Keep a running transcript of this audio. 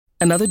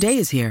Another day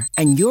is here,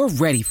 and you're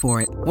ready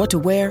for it. What to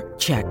wear?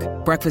 Check.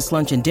 Breakfast,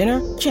 lunch, and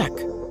dinner? Check.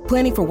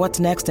 Planning for what's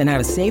next and how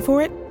to save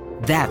for it?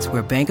 That's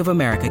where Bank of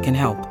America can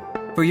help.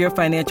 For your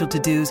financial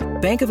to-dos,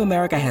 Bank of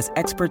America has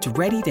experts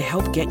ready to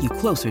help get you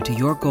closer to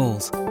your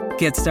goals.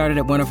 Get started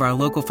at one of our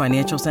local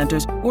financial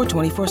centers or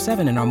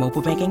 24/7 in our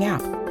mobile banking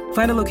app.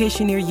 Find a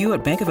location near you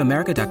at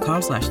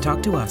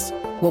bankofamerica.com/talktous.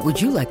 What would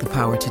you like the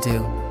power to do?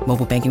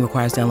 Mobile banking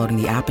requires downloading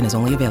the app and is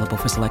only available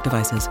for select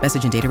devices.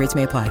 Message and data rates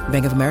may apply.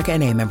 Bank of America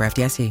N.A., member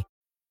FDIC.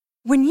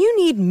 When you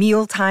need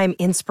mealtime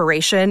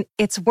inspiration,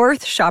 it's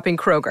worth shopping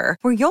Kroger,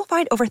 where you'll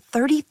find over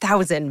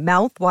 30,000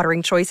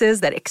 mouth-watering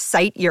choices that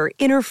excite your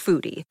inner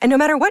foodie. And no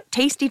matter what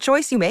tasty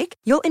choice you make,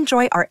 you'll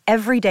enjoy our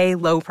everyday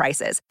low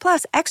prices,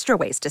 plus extra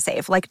ways to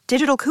save, like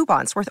digital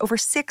coupons worth over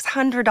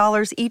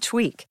 $600 each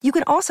week. You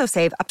can also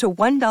save up to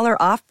 $1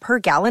 off per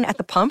gallon at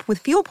the pump with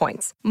fuel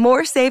points.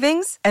 More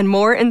savings and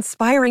more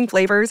inspiring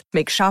flavors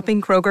make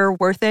shopping Kroger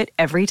worth it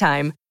every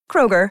time.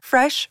 Kroger,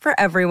 fresh for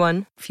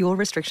everyone. Fuel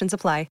restrictions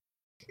apply.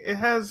 It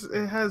has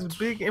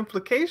big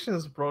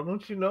implications, bro.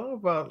 Don't you know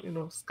about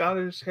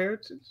Scottish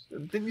heritage?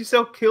 Didn't you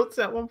sell kilts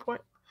at one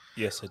point?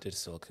 Yes, I did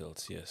sell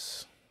kilts.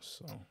 Yes.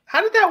 So how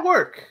did that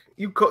work?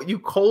 You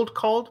cold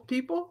called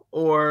people,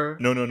 or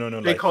no.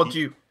 They called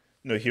you.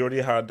 No, he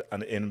already had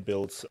an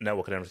inbuilt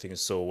network and everything.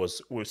 So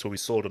we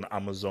sold on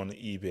Amazon,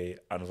 eBay,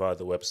 and via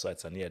the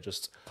websites, and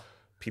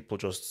people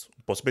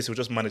but basically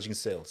just managing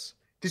sales.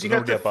 Did you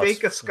have to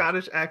fake a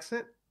Scottish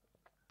accent?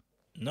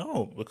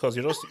 No, because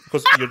you're just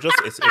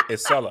a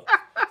seller,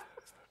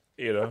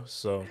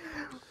 So,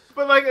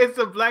 but it's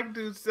a black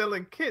dude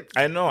selling kits.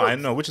 I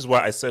know, which is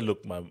why I said,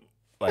 look, man,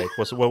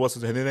 what's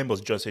his name was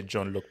John. Said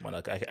John, look, man,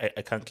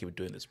 I can't keep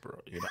doing this, bro.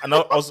 And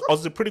I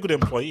was a pretty good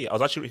employee. I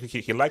was actually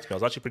he liked me. I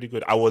was actually pretty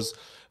good. I was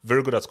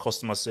very good at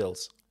customer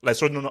sales.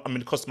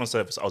 Customer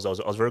service. I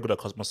was very good at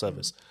customer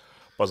service.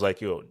 But I was like,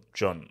 yo,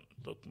 John,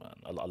 look, man,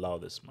 I'll allow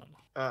this, man.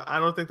 I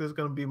don't think there's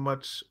gonna be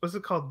much. What's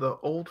it called? The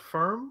Old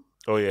Firm.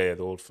 Oh yeah,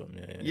 the Old Firm.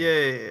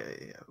 Yeah.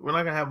 We're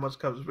not gonna have much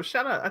coverage, but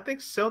shout out. I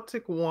think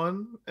Celtic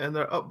won, and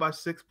they're up by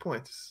 6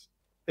 points.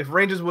 If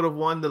Rangers would have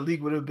won, the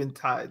league would have been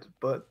tied.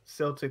 But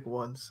Celtic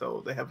won,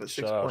 so they have a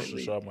 6-point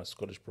lead. Shout out my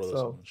Scottish brothers.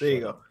 So there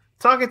you go.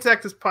 Talking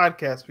Texas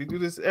podcast. We do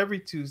this every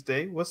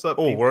Tuesday. What's up?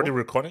 Oh, people? we're already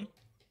recording?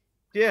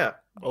 Yeah.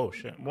 Oh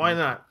shit. Why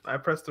not? I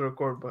pressed the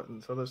record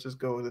button, so let's just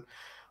go with it.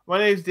 My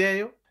name's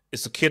Daniel.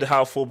 It's a kid,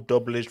 half hope,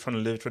 double age, trying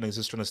to live, trying to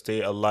exist, trying to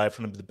stay alive,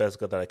 trying to be the best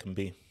guy that I can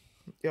be.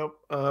 Yep.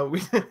 We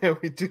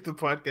do the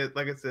podcast,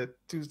 like I said,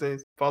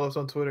 Tuesdays. Follow us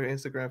on Twitter,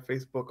 Instagram,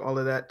 Facebook, all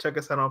of that. Check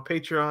us out on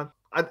Patreon.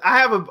 I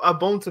have a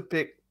bone to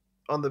pick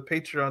on the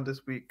Patreon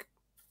this week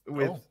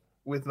with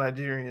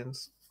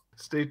Nigerians.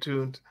 Stay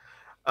tuned.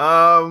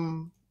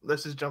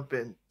 Let's just jump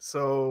in.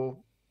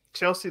 So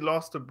Chelsea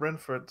lost to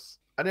Brentford.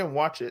 I didn't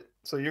watch it,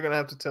 so you're gonna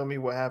have to tell me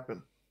what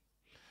happened.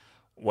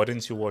 Why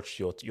didn't you watch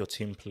your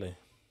team play?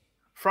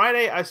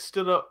 Friday, I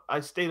stayed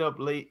up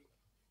late.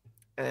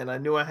 And I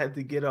knew I had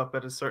to get up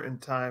at a certain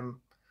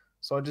time.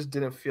 So I just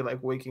didn't feel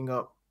like waking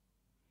up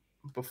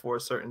before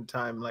a certain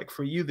time. Like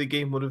for you, the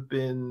game would have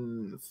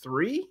been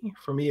 3.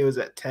 For me, it was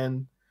at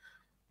 10.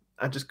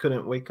 I just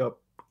couldn't wake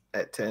up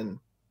at 10.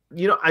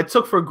 I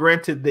took for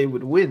granted they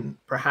would win,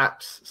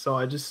 perhaps. So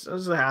I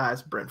was like,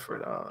 it's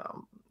Brentford.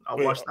 I'll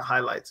watch the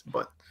highlights.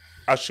 But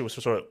actually,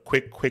 sorry,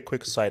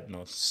 quick side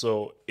note.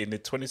 So in the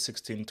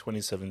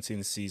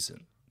 2016-2017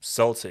 season,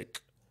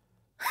 Celtic,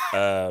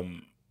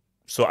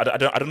 so I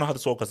don't know how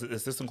this works because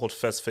there's this thing called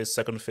first phase,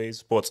 second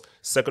phase, but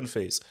second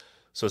phase.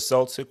 So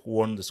Celtic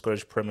won the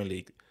Scottish Premier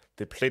League.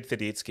 They played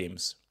 38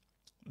 games.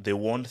 They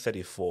won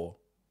 34,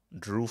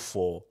 drew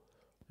 4,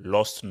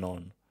 lost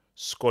none,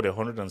 scored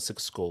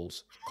 106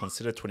 goals,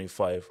 conceded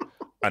 25,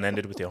 and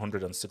ended with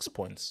 106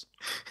 points.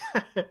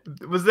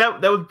 That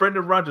was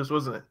Brendan Rodgers,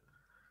 wasn't it?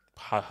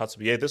 Had to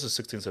be. Yeah, this is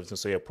 16-17,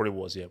 so probably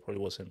was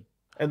him.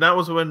 And that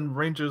was when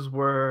Rangers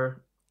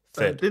were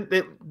third.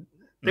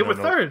 They were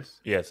third.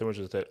 Yeah, they were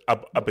just third.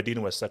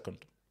 Aberdeen was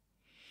second.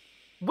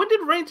 When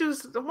did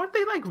Rangers? Weren't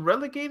they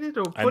relegated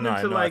or put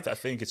into I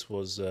think it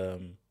was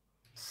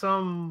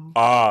some.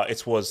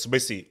 It was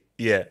basically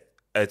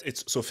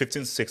It's so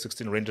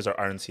 15-16 Rangers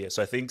aren't here.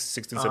 So I think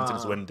 16-17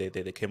 is when they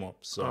came up.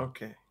 So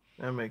okay,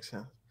 that makes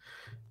sense.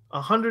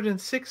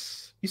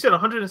 106. You said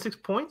 106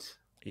 points.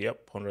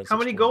 Yep, 106. How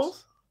many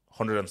goals?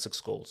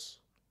 106 goals.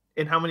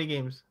 In how many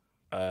games?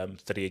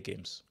 38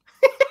 games.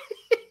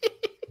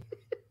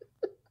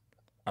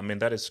 I mean,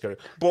 that is scary.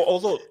 But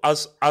although,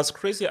 as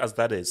crazy as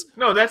that is...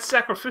 No, that's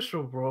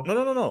sacrificial, bro.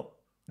 No.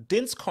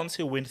 Didn't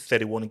Conte win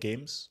 31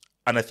 games?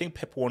 And I think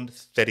Pep won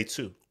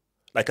 32.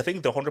 I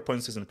think the 100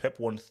 point season, Pep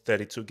won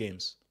 32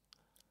 games.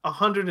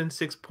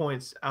 106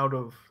 points out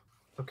of...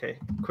 Okay,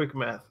 quick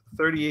math.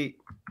 38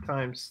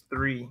 times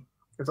 3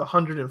 is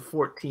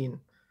 114.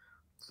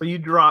 So you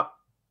drop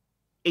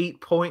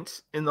 8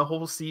 points in the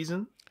whole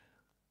season?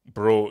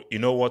 Bro, you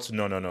know what?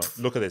 No.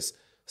 Look at this.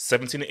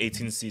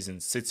 17-18 season,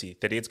 City,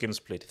 38 games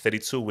played,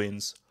 32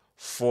 wins,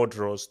 4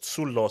 draws,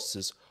 2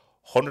 losses,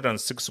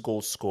 106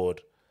 goals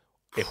scored,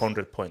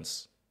 100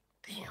 points.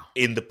 Damn.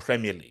 in the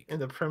Premier League. In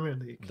the Premier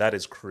League. That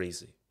is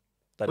crazy.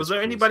 Was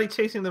there anybody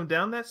chasing them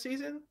down that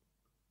season?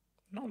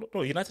 No.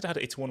 United had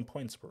 81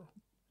 points, bro.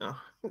 Oh,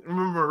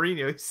 remember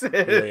Mourinho? He said,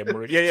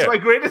 Mourinho. Yeah. It's my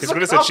greatest his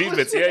greatest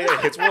achievements.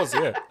 Yeah, it was,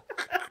 yeah.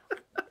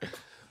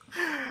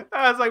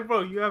 I was like,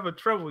 bro, you have a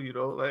trouble,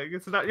 like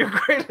it's not your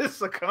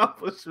greatest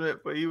accomplishment,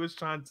 but he was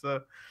trying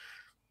to.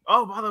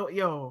 Oh, by the way,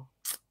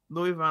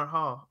 Louis van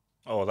Gaal.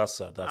 Oh, that's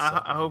sad.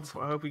 I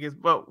hope he gets.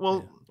 But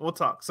we'll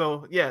talk.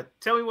 So yeah,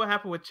 tell me what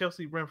happened with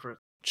Chelsea Brentford.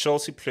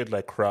 Chelsea played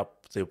like crap.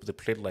 They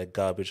played like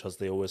garbage, as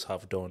they always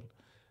have done.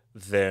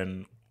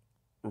 Then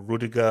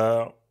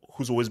Rudiger,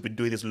 who's always been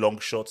doing his long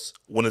shots,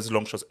 one of his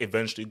long shots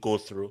eventually go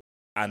through,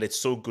 and it's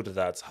so good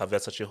that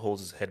Havertz actually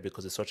holds his head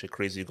because it's such a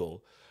crazy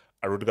goal.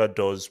 And Rudiger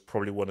does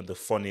probably one of the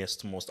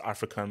funniest, most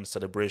African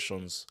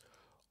celebrations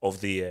of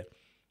the year.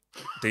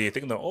 Then you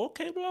think that,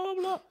 okay, blah, blah,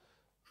 blah.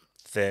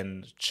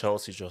 Then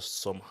Chelsea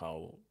just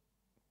somehow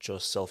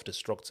just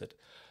self-destructed.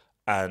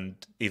 And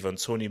even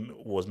Tony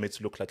was made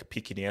to look like a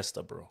peak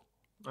Iniesta, bro.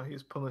 Oh, he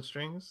was pulling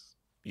strings?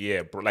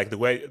 Yeah, bro. Like the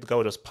way the guy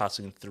was just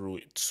passing through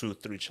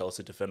 2-3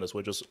 Chelsea defenders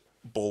were just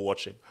ball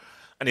watching.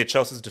 And yeah,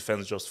 Chelsea's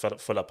defense just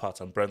fell apart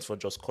and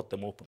Brentford just cut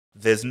them open.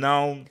 There's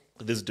now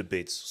this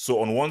debate. So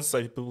on one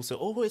side, people say,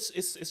 oh,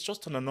 it's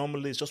just an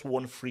anomaly. It's just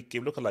one free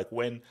game. Look at like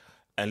when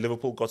and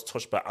Liverpool got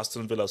touched by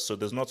Aston Villa. So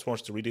there's not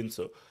much to read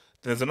into. Then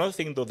there's another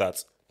thing, though,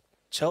 that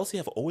Chelsea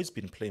have always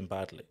been playing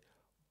badly,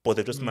 but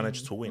they've just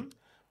managed to win.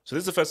 So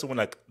this is the first time when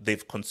like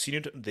they've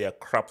continued their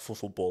crap for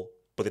football,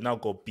 but they now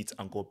got beat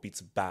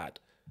bad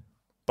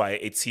by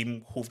a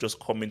team who've just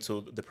come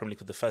into the Premier League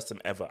for the first time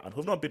ever and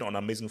who've not been on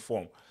amazing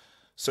form.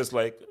 So it's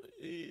like,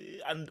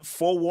 and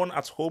 4-1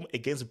 at home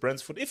against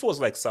Brentford. If it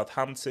was like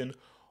Southampton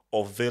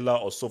or Villa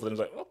or so, then it's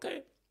like,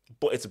 okay.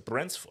 But it's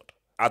Brentford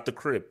at the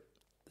crib.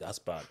 That's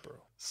bad, bro.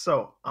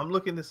 So I'm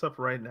looking this up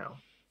right now.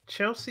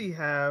 Chelsea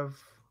have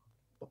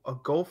a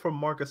goal from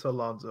Marcus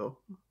Alonso,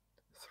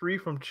 3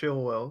 from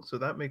Chilwell, so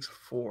that makes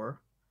 4.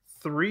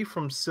 3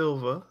 from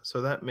Silva,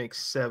 so that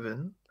makes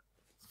 7.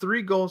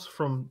 3 goals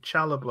from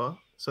Chalobah,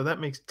 so that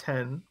makes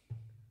 10.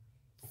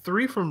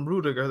 3 from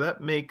Rudiger,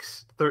 that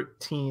makes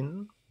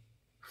 13.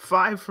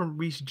 5 from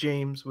Reece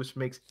James, which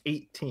makes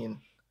 18.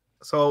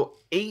 So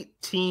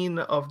 18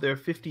 of their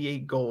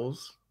 58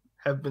 goals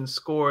have been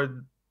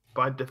scored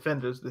by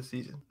defenders this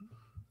season.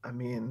 I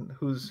mean,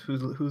 who's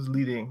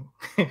leading?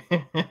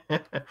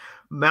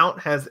 Mount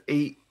has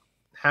 8.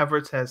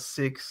 Havertz has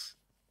 6.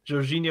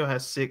 Jorginho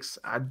has 6.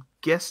 I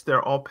guess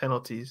they're all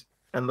penalties.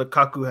 And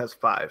Lukaku has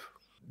 5.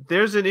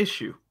 There's an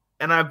issue.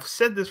 And I've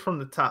said this from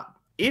the top.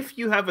 If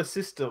you have a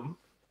system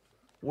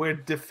where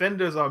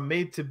defenders are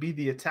made to be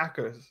the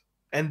attackers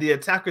and the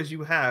attackers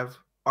you have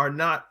are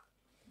not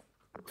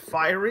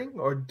firing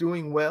or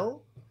doing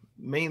well,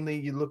 mainly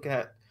you look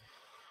at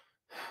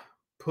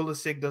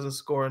Pulisic doesn't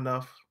score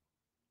enough.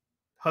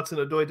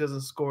 Hudson-Odoi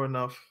doesn't score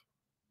enough.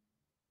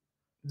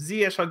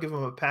 Ziyech, I'll give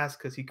him a pass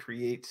because he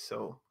creates,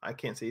 so I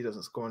can't say he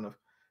doesn't score enough.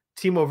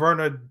 Timo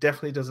Werner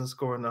definitely doesn't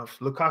score enough.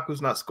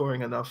 Lukaku's not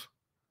scoring enough.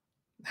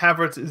 I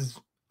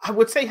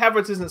would say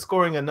Havertz isn't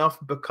scoring enough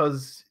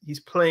because he's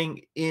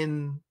playing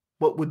in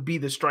what would be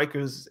the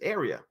striker's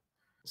area.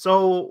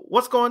 So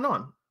what's going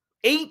on?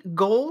 8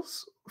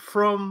 goals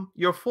from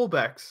your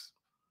fullbacks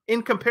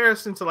in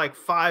comparison to like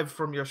 5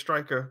 from your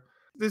striker.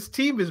 This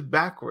team is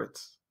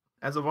backwards.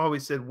 As I've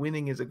always said,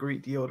 winning is a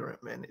great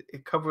deodorant, man.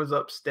 It covers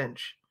up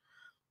stench.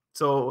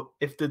 So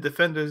if the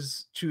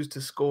defenders choose to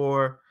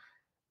score,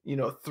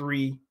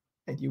 3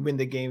 and you win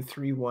the game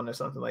 3-1 or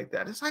something like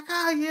that, it's like,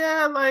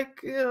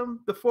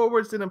 the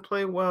forwards didn't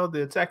play well.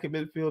 The attacking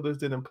midfielders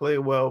didn't play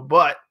well,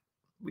 but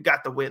we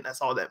got the win.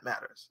 That's all that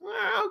matters.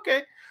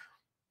 Okay.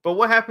 But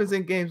what happens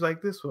in games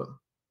like this one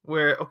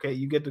where, okay,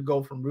 you get the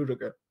goal from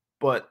Rudiger,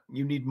 but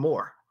you need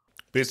more?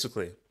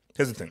 Basically,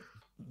 here's the thing.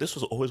 This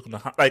was always going to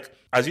happen. Like,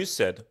 as you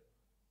said,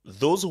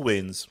 those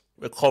wins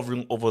were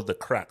covering over the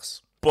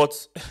cracks.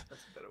 But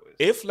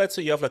if, let's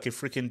say, you have like a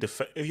freaking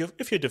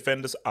if your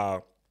defenders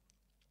are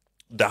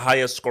the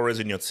highest scorers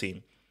in your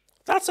team,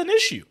 that's an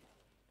issue.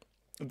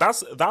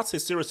 That's a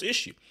serious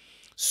issue.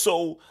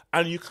 So,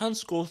 and you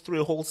can't go through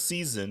a whole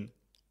season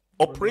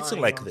operating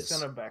like this.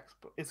 Center backs,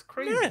 but it's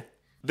crazy. Yeah.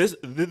 This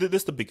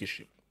is the big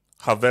issue.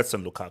 Havertz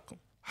and Lukaku.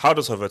 How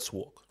does Havertz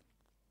work?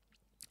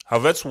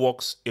 Havertz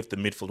works if the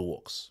midfield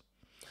works.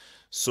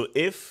 So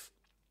if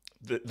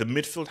the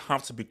midfield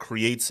have to be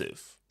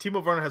creative.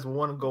 Timo Werner has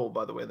 1 goal,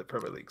 by the way, in the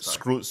Premier League.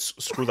 Sorry.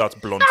 Screw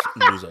that blunt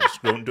loser.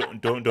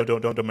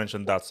 Don't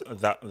mention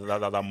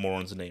that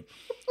moron's name.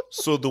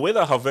 So the way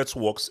that Havertz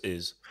works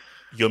is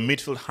your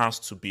midfield has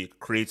to be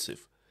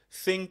creative.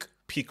 Think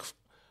peak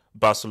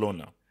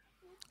Barcelona,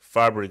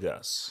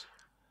 Fabregas,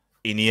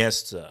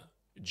 Iniesta,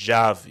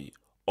 Xavi,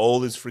 all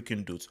these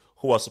freaking dudes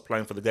who are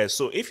supplying for the guys.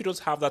 So if you don't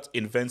have that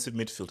inventive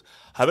midfield,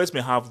 Havertz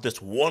may have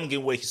this one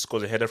game where he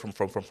scores a header from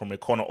a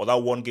corner, or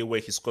that one game where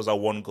he scores that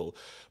 1 goal,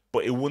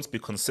 but it won't be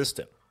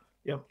consistent.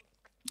 Yeah.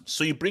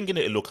 So you bring in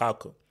a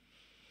Lukaku.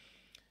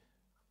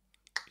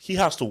 He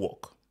has to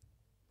work.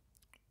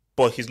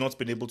 but he's not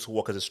been able to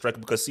work as a striker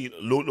because see,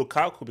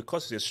 Lukaku,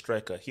 because he's a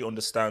striker, he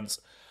understands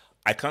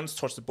I can't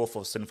touch the ball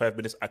for 75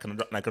 minutes. I can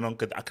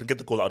get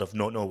the goal out of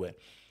nowhere.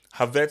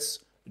 Havertz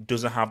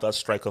doesn't have that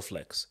striker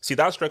flex. See,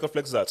 that striker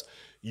flex is that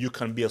you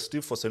can be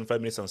asleep for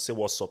 75 minutes and say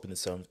what's up in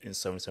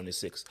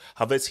 776.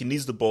 Havertz, he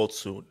needs the ball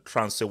to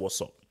try and say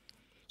what's up.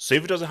 So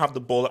if he doesn't have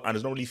the ball and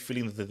is not really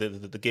feeling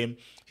the game,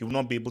 he will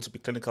not be able to be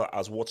clinical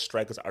as what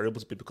strikers are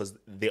able to be because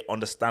they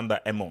understand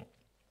that MO.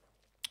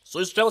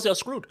 So Chelsea are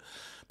screwed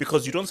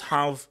because you don't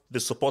have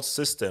the support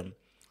system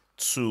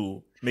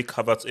to make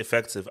Havertz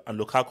effective, and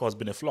Lukaku has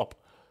been a flop.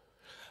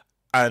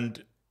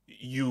 And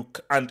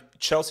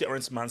Chelsea are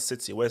into Man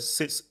City, where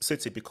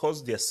City,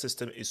 because their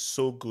system is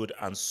so good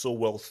and so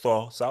well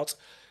thought out,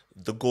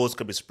 the goals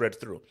can be spread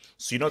through.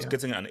 So you're not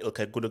getting an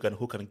Ilkay Gundogan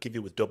who can give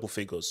you with double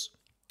figures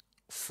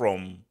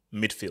from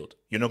midfield.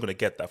 You're not going to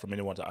get that from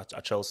anyone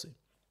at Chelsea.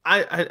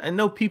 I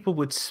know people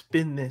would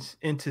spin this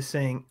into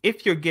saying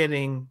if you're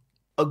getting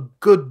a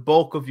good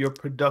bulk of your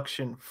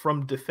production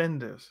from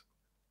defenders,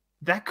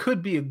 that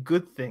could be a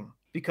good thing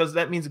because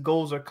that means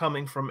goals are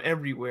coming from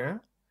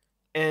everywhere,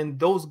 and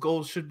those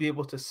goals should be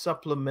able to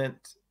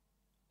supplement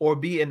or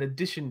be in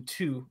addition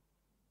to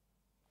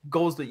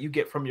goals that you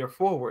get from your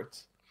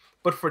forwards.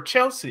 But for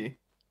Chelsea,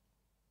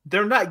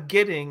 they're not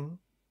getting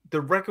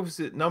the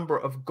requisite number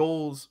of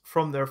goals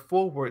from their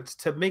forwards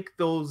to make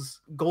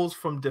those goals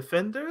from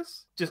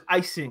defenders just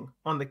icing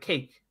on the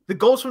cake. The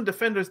goals from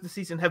defenders this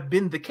season have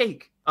been the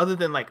cake, other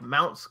than like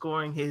Mount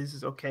scoring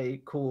his, okay,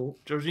 cool.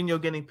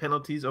 Jorginho getting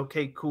penalties,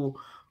 okay, cool.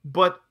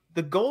 But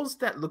the goals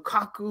that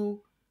Lukaku,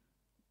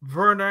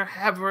 Werner,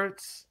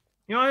 Havertz,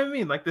 you know what I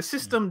mean? Like the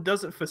system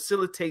doesn't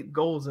facilitate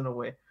goals in a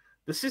way.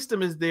 The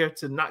system is there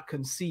to not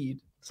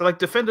concede. So like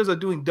defenders are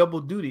doing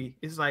double duty.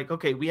 It's like,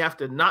 okay, we have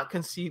to not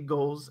concede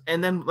goals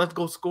and then let's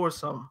go score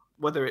some,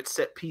 whether it's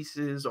set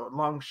pieces or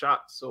long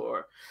shots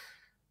or,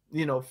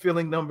 you know,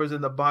 filling numbers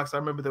in the box. I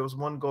remember there was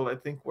one goal, I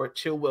think, where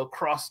Chilwell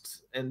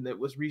crossed and it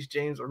was Reece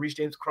James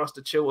crossed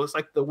to Chilwell. It's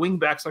like the wing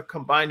backs are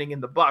combining in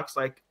the box.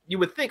 Like you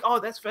would think, oh,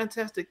 that's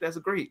fantastic. That's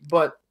great.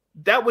 But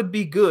that would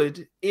be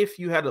good if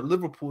you had a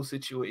Liverpool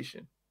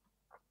situation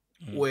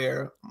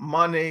where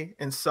Mane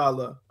and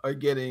Salah are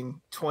getting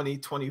 20,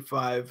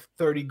 25,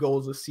 30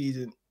 goals a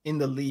season in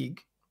the league.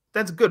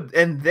 That's good.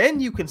 And then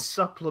you can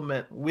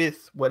supplement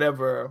with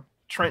whatever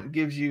Trent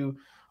gives you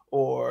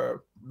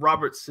or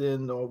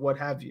Robertson or what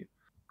have you.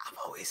 I've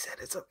always said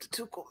it's up to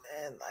Tuchel,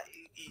 man. Like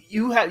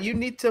you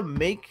need to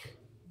make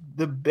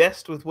the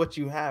best with what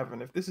you have.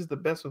 And if this is the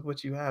best with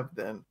what you have,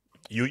 then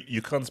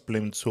you can't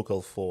blame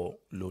Tuchel for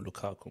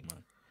Lukaku,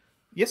 man.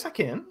 Yes, I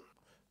can.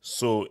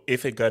 So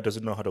if a guy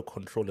doesn't know how to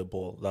control a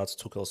ball, that's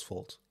Tuchel's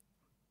fault.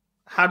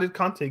 How did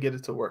Conte get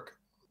it to work?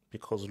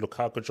 Because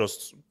Lukaku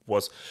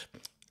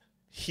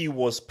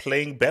was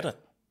playing better.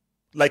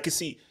 Like you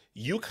see,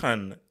 you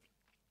can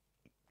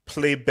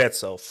play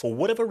better for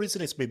whatever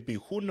reason it may be,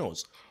 who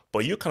knows?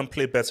 But you can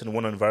play better in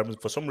one environment,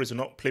 for some reason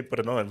not play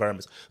better in other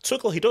environments.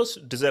 Tuchel, he does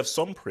deserve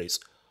some praise.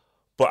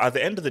 But at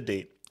the end of the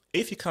day,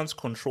 if you can't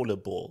control a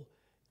ball,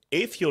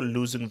 if you're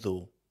losing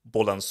the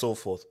ball and so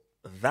forth,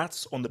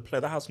 that's on the player.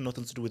 That has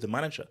nothing to do with the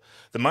manager.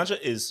 The manager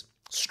is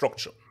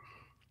structure.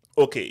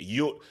 Okay,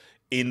 you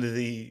in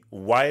the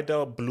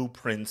wider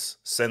blueprint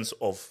sense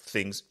of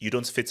things, you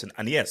don't fit in.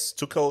 And yes,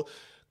 Tuchel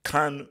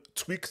can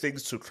tweak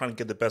things to try and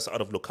get the best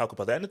out of Lukaku.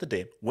 But at the end of the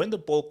day, when the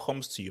ball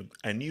comes to you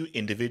and you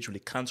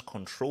individually can't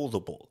control the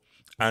ball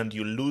and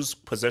you lose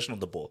possession of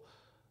the ball,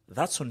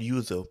 that's on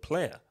you, the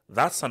player.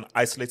 That's an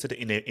isolated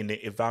in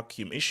a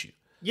vacuum issue.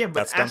 Yeah,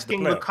 but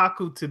asking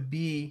Lukaku to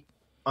be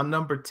a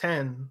number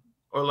 10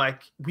 or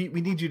like we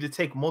need you to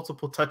take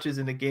multiple touches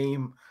in a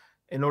game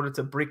in order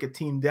to break a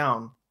team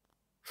down.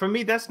 For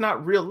me, that's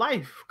not real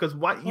life. Because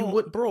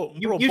you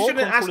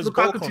shouldn't ask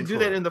Lukaku to do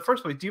that in the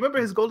first place. Do you remember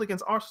his goal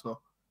against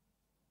Arsenal?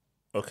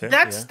 Okay,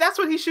 that's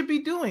what he should be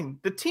doing.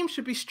 The team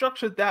should be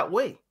structured that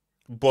way.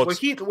 But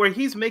where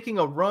he's making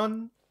a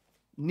run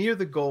near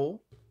the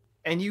goal,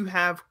 and you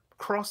have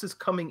crosses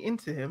coming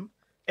into him,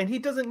 and he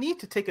doesn't need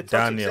to take a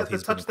touch except the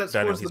touch that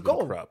scores the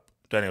goal.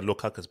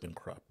 Lukaku's been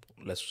crap.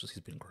 He's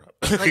been crap.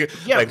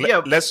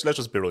 Let's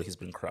just be real. He's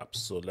been crap.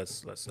 So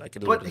let's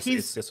But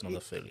it's just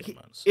another failure,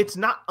 man. So. It's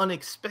not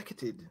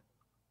unexpected,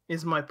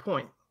 is my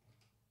point.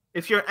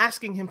 If you're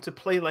asking him to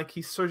play like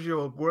he's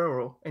Sergio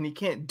Aguero and he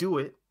can't do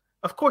it,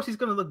 of course he's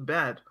going to look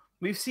bad.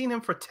 We've seen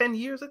him for 10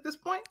 years at this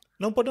point.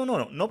 No.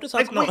 Nobody's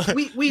like,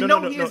 we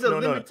know he is a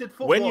limited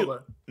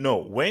footballer.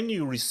 When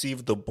you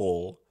receive the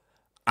ball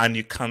and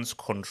you can't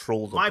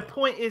control the ball. My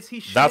point is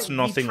that's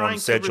nothing on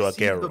Sergio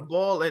Aguero. The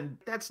ball, and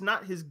that's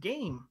not his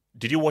game.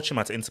 Did you watch him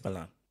at Inter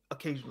Milan?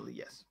 Occasionally,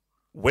 yes.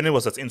 When it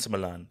was at Inter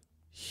Milan,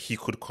 he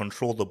could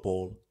control the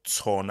ball,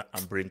 turn,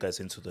 and bring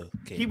guys into the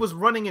game. He was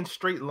running in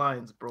straight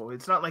lines, bro.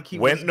 It's not like he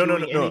was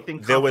doing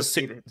anything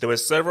complicated. There were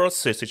several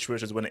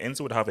situations when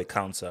Inter would have a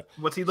counter.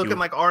 Was he looking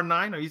like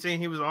R9? Are you saying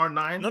he was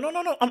R9?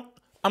 No.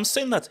 I'm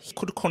saying that he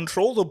could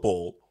control the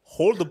ball,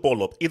 hold the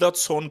ball up, either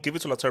turn, give it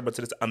to Lautaro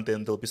Martinez, and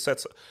then they'll be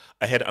set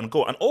ahead and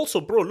go. And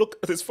also, bro, look,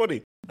 it's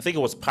funny. I think it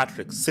was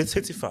Patrick,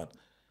 City fan.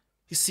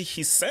 You see,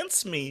 he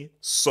sent me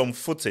some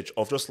footage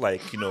of just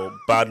like,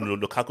 bad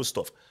Lukaku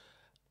stuff.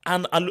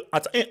 And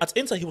at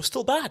Inter, he was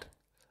still bad.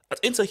 At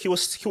Inter, he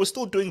was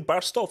still doing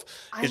bad stuff.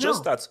 It's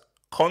just that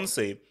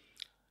Conte,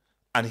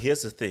 and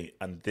here's the thing,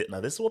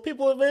 now this is what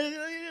people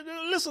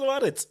listen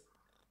about it.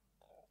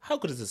 How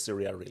good is the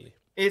Serie A really?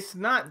 It's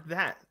not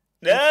that.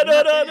 No.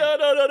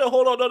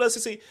 Hold on, no.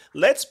 See,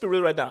 let's be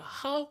real right now.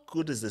 How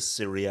good is the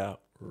Serie A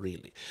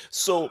really?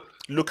 So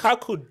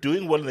Lukaku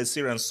doing well in the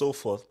Serie A and so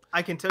forth.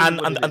 I can tell you,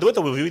 and the way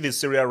that we're viewing the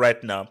Serie A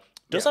right now,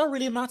 does that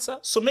really matter?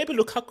 So maybe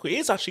Lukaku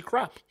is actually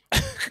crap.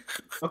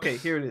 Okay,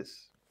 here it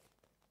is.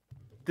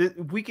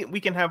 We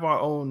can have our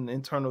own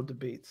internal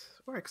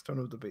debates or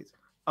external debates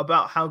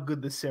about how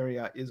good the Serie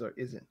A is or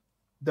isn't.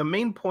 The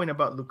main point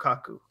about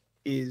Lukaku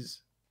is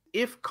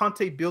if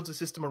Conte builds a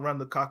system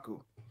around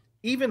Lukaku,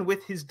 even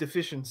with his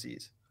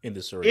deficiencies, in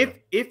the Serie A,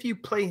 if you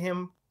play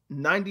him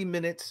 90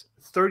 minutes,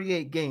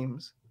 38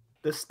 games,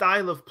 the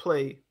style of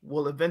play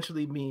will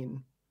eventually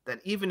mean that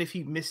even if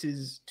he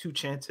misses 2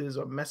 chances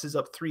or messes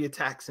up 3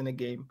 attacks in a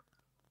game,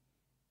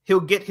 he'll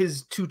get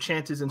his 2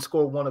 chances and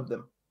score 1 of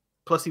them.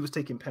 Plus, he was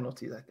taking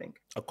penalties, I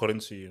think. According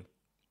to you.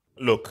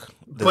 Look,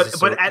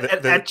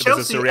 at Chelsea, there's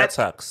a Serie A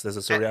tax. There's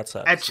a Serie A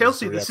tax. At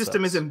Chelsea, the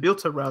system isn't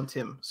built around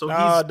him. So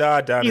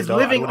he's no,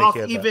 living off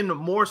even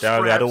more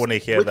scraps I don't want to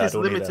hear with that. his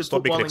limited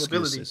Stop making footballing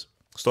ability. excuses.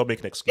 Stop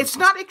making excuses. It's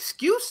not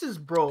excuses,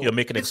 bro. You're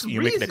making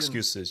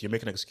excuses. You're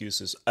making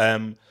excuses.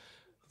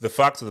 The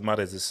fact of the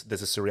matter is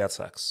there's a Serie A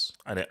tax,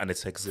 and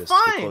it exists.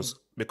 Fine.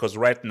 Because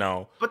right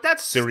now, but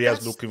that's Serie A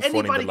is looking for in the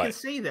light. Anybody can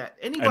say that.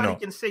 Anybody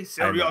can say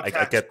Serie A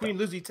tax, Queen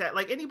Lizzie tax.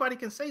 Like anybody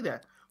can say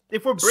that.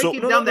 If we're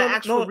breaking down the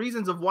actual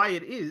reasons of why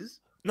it is.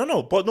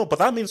 But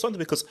that means something,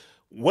 because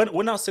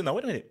we're now saying that,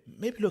 wait a minute,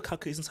 maybe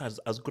Lukaku isn't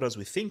as good as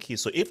we think he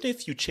is. So even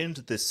if you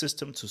change the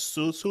system to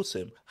suit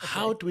him,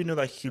 how do we know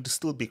that he'll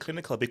still be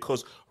clinical?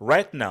 Because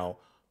right now,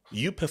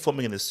 you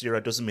performing in the Serie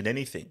A doesn't mean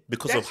anything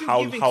because of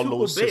how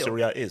low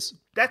Serie A is.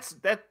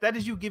 That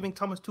is you giving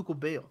Thomas Tuchel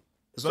bail.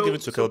 It's not giving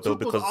Tuchel bail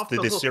because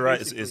the Serie A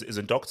is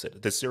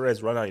inducted. The Serie A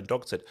is right now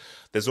inducted.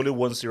 There's only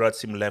one Serie A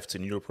team left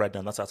in Europe right now,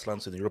 and that's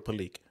Atalanta in the Europa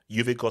League.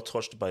 Juve got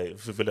touched by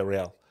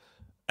Villarreal.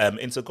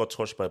 Inter got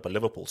touched by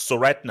Liverpool. So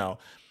right now,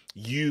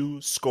 you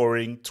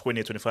scoring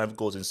 20 or 25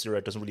 goals in Serie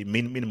A doesn't really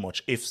mean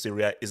much if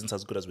Serie A isn't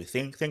as good as we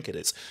think it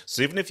is.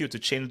 So even if you were to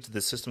change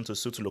the system to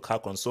suit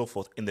Lukaku and so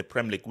forth in the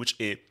Premier League,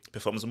 which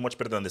performs much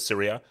better than the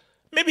Serie A,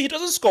 maybe he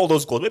doesn't score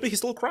those goals. Maybe he's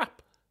still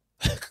crap.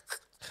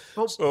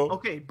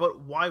 Okay,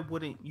 but why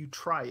wouldn't you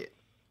try it?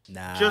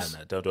 Nah,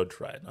 don't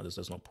try it. No,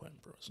 there's no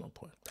point, bro. There's no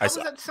point. I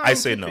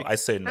say no.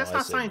 That's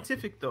not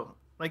scientific, though.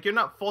 Like, you're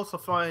not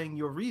falsifying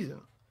your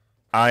reason.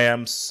 I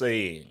am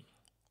saying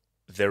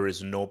there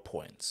is no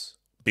point.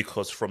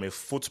 Because from a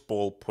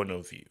football point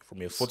of view,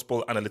 from a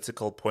football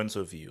analytical point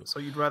of view,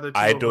 so you'd rather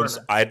I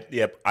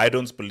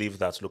don't believe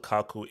that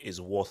Lukaku is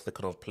worth the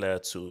kind of player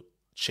to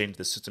change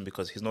the system,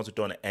 because he's not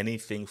done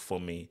anything for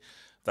me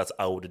that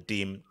I would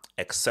deem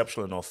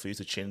exceptional enough for you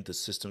to change the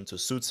system to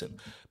suit him.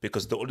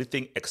 Because the only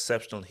thing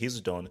exceptional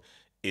he's done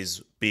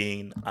is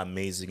being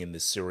amazing in the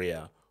Serie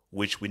A,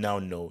 which we now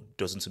know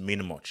doesn't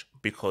mean much,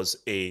 because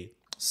a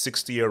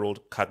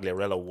 60-year-old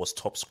Cagliarella was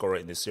top scorer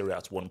in the Serie A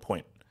at one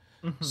point.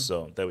 Mm-hmm.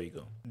 So there we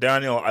go.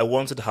 Daniel, I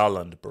wanted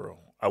Haaland, bro.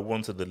 I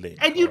wanted the link.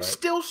 And you'd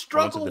still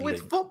struggle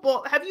with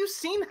football. Have you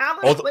seen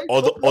Haaland play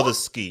football? Or the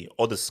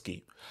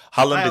ski.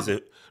 Haaland is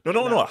a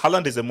no.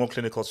 Haaland is a more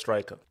clinical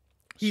striker.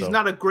 He's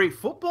not a great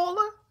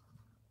footballer.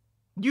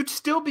 You'd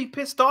still be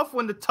pissed off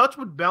when the touch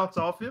would bounce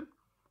off him.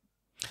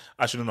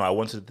 Actually, no. I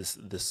wanted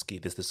the ski.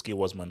 The ski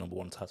was my number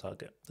one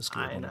target. The ski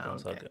was my number one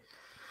target.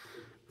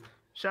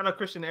 Shout out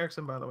Christian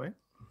Eriksen, by the way.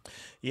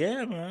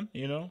 Yeah, man.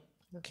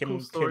 Cool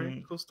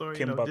story.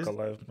 Came back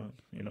alive,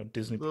 man.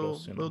 Disney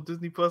Plus. Little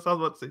Disney Plus. I was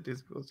about to say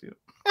Disney Plus.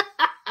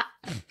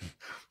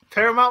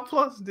 Paramount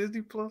Plus,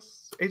 Disney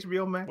Plus,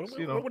 HBO Max. What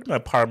do you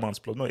mean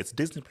Paramount Plus? No, it's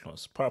Disney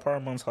Plus.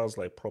 Paramount has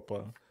like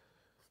proper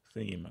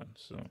thingy, man.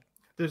 So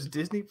there's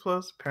Disney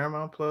Plus,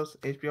 Paramount Plus,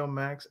 HBO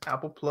Max,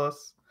 Apple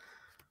Plus.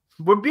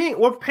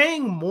 We're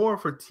paying more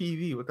for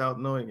TV without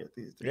knowing it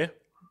these days. Yeah,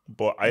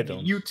 but I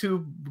don't.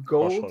 YouTube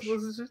Gold,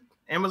 was it?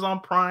 Amazon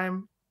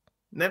Prime,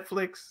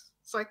 Netflix.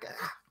 It's like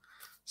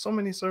so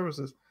many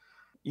services.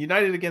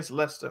 United against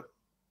Leicester.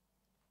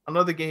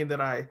 Another game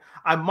that I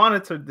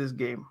monitored this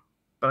game,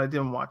 but I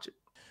didn't watch it.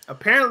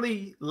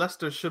 Apparently,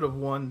 Leicester should have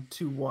won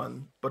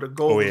 2-1, but a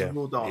goal was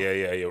ruled off.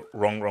 Yeah.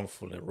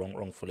 Wrongfully.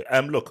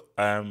 Look.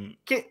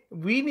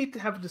 We need to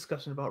have a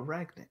discussion about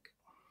Rangnick.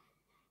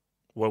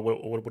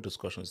 What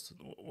discussions?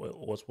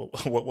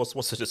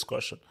 What's the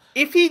discussion?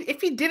 If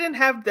he didn't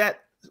have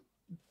that,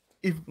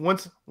 if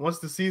once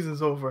the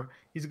season's over,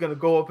 he's gonna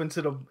go up in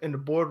the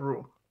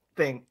boardroom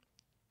thing,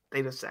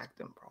 they'd have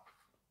sacked him, bro.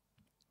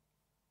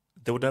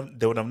 They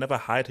would have never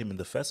hired him in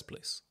the first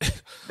place.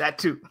 That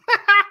too.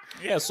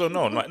 Yeah. So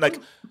no, like.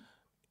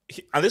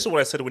 And this is what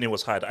I said when he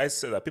was hired. I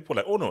said that people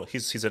were like, oh no,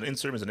 he's an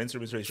interim.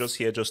 He's just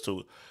here just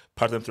to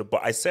part them through.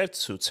 But I said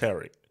to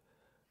Terry,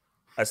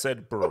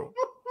 bro,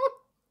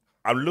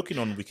 I'm looking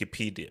on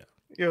Wikipedia.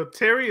 Yo,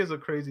 Terry is a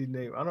crazy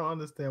name. I don't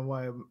understand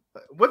why.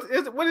 What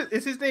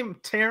is his name?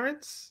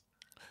 Terrence?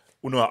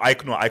 No, I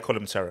call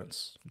him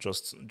Terrence,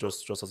 just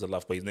as a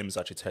laugh, but his name is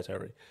actually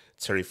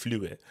Terry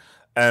Flue.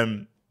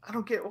 I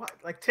don't get why.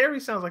 Like Terry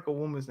sounds like a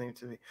woman's name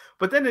to me.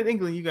 But then in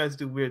England, you guys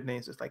do weird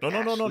names. It's like No.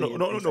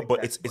 Like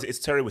but that. it's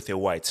Terry with a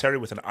Y. Terry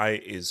with an I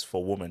is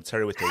for woman.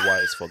 Terry with a Y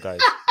is for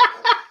guys.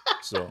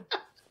 So,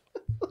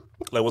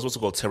 like, what's it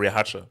called? Terry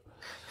Hatcher.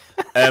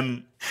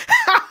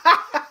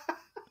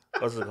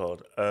 What's it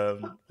called?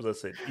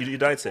 What's I say?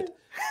 United.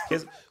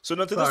 This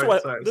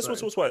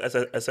was why I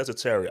said to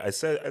Terry. I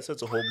said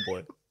to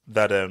Homeboy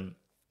that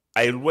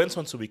I went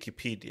onto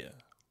Wikipedia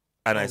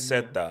and I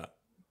said that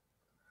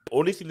the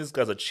only thing this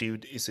guy's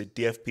achieved is a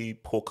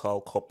DFB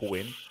Pokal Cup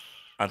win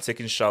and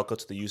taking Schalke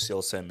to the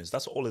UCL semis.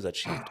 That's all he's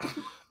achieved.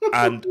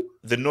 And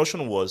the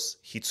notion was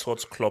he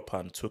taught Klopp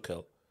and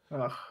Tuchel.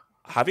 Ugh.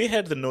 Have you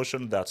heard the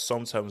notion that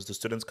sometimes the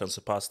students can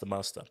surpass the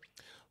master?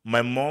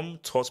 My mom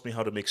taught me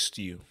how to make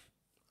stew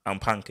and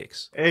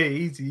pancakes. Hey,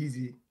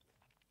 easy.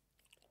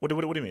 What do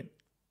you mean?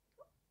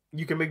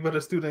 You can make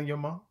better stew than your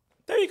mom?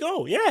 There you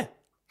go. Yeah.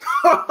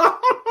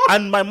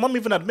 And my mom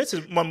even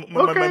admitted. My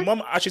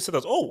mom actually said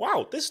that. Oh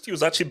wow, this stew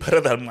is actually better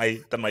than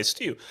my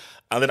stew.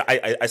 And then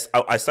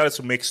I started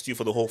to make stew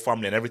for the whole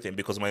family and everything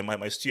because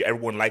my stew,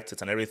 everyone liked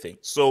it and everything.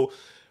 So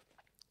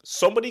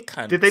somebody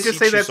can. Did they just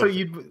say that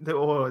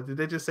or did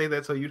they just say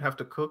that so you'd have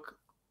to cook?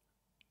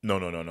 No.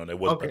 It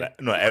was better.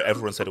 No,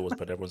 everyone said it was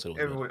better. Everyone said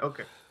it was better.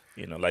 Okay.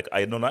 You know, like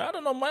I don't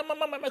know.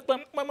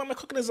 My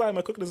cooking is eye.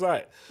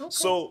 Okay.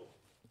 So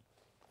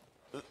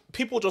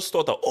people just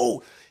thought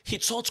that he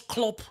taught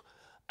Klopp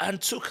and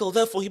Tuchel,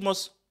 therefore he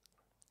must.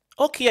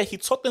 Okay, yeah, he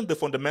taught them the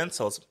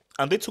fundamentals,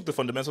 and they took the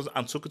fundamentals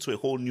and took it to a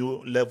whole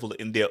new level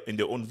in their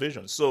own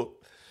vision. So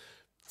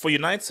for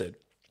United,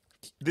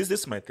 this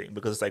is my thing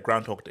because it's like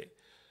Groundhog Day.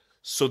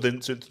 So the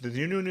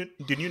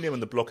new name on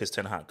the block is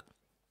Ten Hag.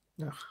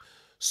 Yeah.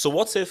 So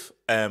what if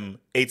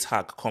Eight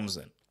Hag comes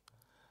in?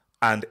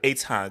 And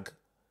Eight Hag,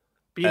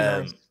 be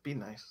nice,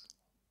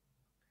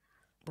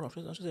 bro. I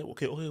just say,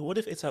 okay. What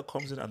if Eight Hag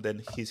comes in and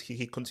then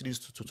he continues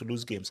to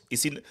lose games?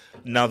 Is he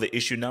now the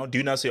issue? Now, do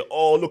you now say,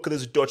 oh, look at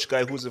this Dutch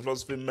guy who's the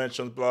philosophy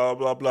mentioned, blah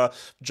blah blah,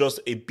 just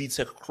a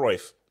BTEC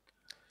Cruyff?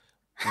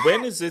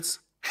 When is it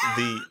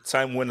the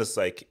time when it's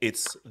like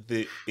it's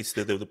the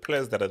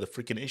players that are the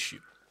freaking issue?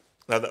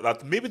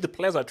 That maybe the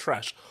players are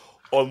trash,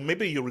 or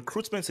maybe your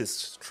recruitment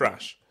is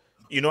trash,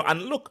 you know?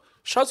 And look,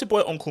 shout out to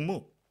boy Uncle Moo.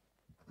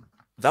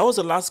 That was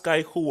the last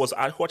guy who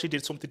actually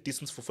did something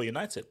decent for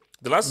United.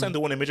 The last time they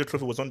won a major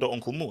trophy was under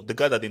Uncle Moo, the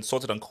guy that they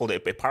insulted and called a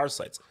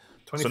parasite.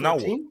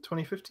 2015?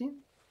 2015?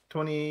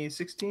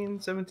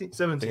 2016? 17?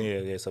 17.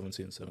 Yeah,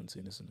 17,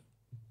 isn't it?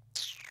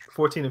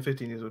 14 and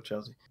 15 is with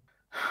Chelsea.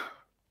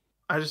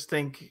 I just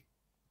think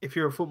if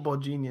you're a football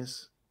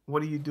genius,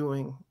 what are you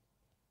doing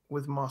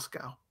with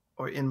Moscow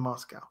or in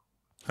Moscow?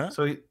 Huh?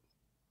 So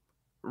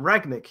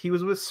Ragnick, he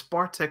was with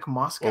Spartak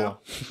Moscow.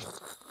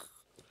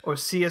 Or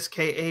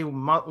CSKA,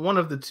 one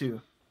of the two.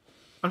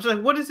 I'm just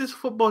like, what is this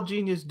football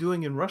genius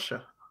doing in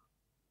Russia?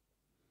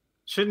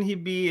 Shouldn't he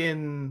be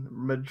in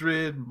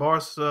Madrid,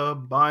 Barca,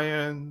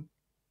 Bayern,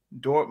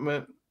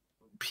 Dortmund,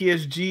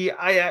 PSG?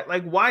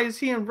 Like, why is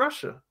he in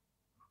Russia?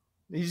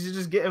 He's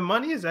just getting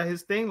money? Is that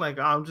his thing? Like,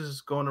 I'm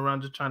just going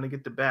around just trying to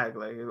get the bag.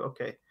 Like,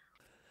 okay.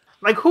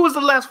 Like, who was the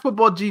last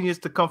football genius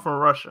to come from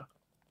Russia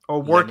or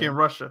work in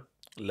Russia?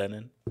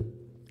 Lenin.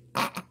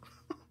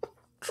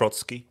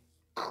 Trotsky.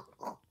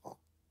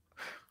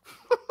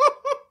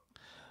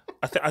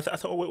 I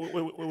thought.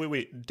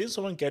 Wait. Did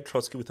someone get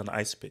Trotsky with an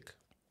ice pick,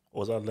 or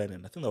was that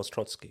Lenin? I think that was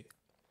Trotsky.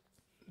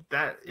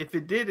 That if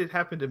it did, it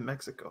happened in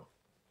Mexico.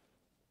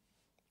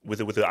 With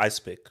the ice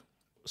pick.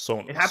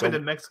 It happened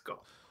in Mexico.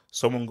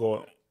 Someone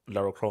got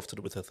Lara Croft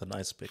with an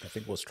ice pick. I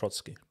think it was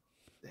Trotsky.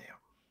 Damn.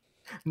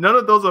 None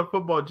of those are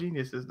football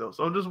geniuses, though.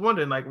 So I'm just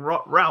wondering, like,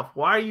 Ralph,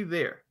 why are you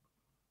there?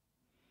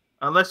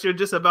 Unless you're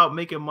just about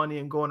making money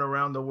and going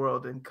around the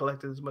world and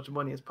collecting as much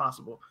money as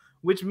possible,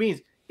 which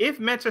means. If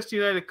Manchester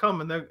United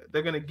come and they're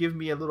going to give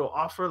me a little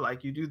offer,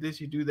 like you do this,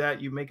 you do that,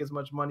 you make as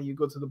much money, you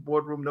go to the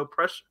boardroom, no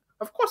pressure,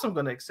 of course I'm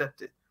going to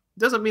accept it.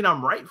 Doesn't mean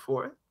I'm right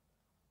for it,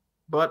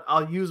 but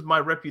I'll use my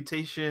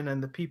reputation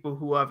and the people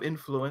who I've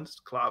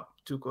influenced, Klopp,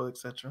 Tuchel,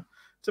 etc.,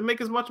 to make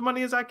as much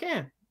money as I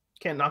can.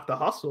 Can't knock the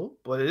hustle,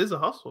 but it is a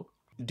hustle.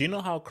 Do you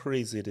know how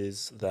crazy it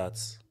is that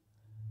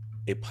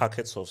a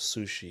packet of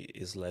sushi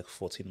is like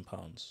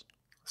 £14?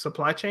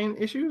 Supply chain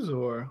issues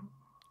or...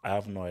 I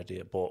have no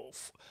idea, but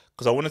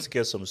because I wanted to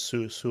get some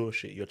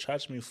sushi, you're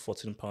charging me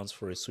 £14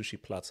 for a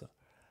sushi platter.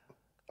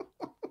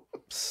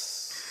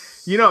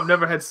 You know, I've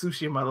never had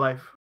sushi in my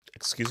life.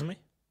 Excuse me?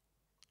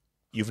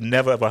 You've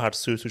never ever had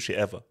sushi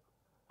ever?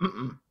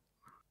 Mm-mm.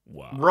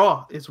 Wow.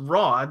 Raw. It's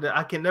raw.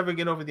 I can never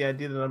get over the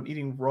idea that I'm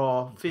eating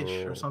raw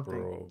fish or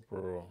something.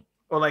 Bro.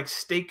 Or like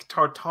steak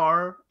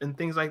tartare and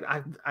things like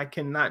that. I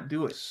cannot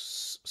do it.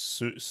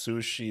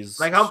 Sushi's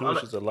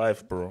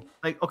alive, bro.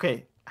 Like,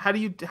 okay. How do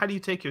you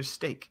take your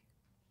steak?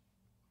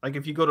 Like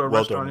if you go to a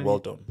restaurant. Well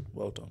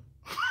done.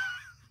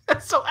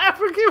 That's so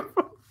African.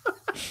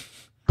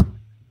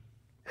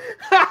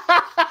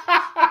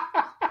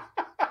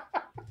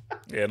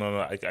 Yeah, no,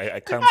 I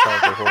can't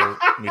have the whole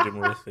medium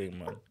rare thing,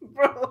 man.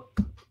 Bro,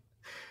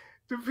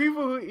 the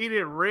people who eat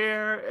it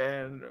rare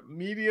and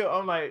medium,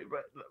 I'm like,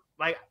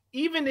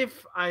 even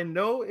if I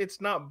know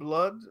it's not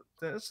blood,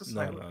 then it's just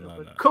No, like,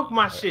 no. cook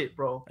my shit,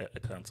 bro. I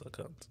can't.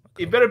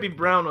 It better be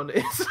brown on the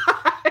inside.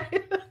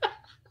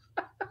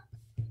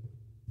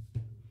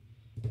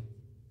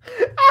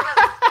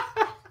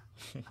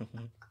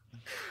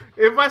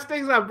 If my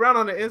steak's not brown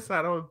on the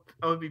inside, I'm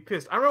gonna be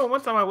pissed. I remember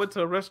one time I went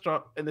to a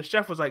restaurant and the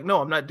chef was like,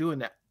 "No, I'm not doing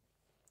that."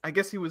 I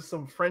guess he was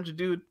some French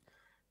dude,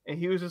 and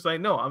he was just like,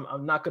 "No,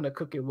 I'm not gonna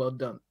cook it well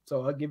done.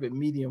 So I'll give it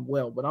medium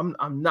well, but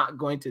I'm not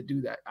going to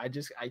do that. I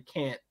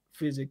can't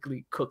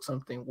physically cook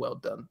something well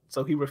done."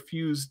 So he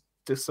refused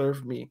to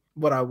serve me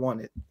what I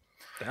wanted.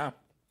 Yeah.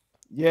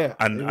 Yeah.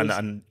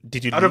 And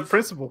did you out leave? of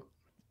principle?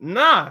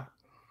 Nah,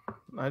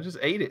 I just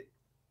ate it.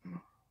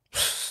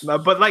 No,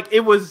 but like it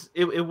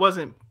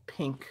wasn't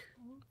pink.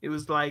 It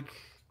was like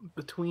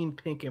between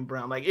pink and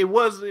brown. Like it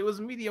was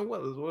medium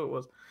well is what it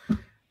was.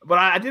 But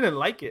I didn't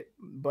like it.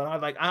 But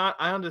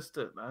I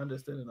understood. I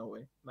understood in a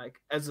way. Like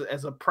as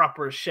a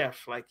proper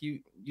chef, like you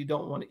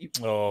don't want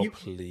to.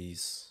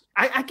 Please.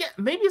 I get,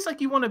 maybe it's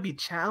like you want to be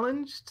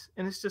challenged,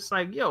 and it's just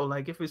like, yo,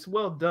 like if it's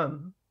well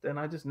done, then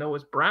I just know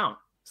it's brown.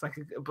 It's like,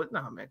 but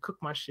nah, man, cook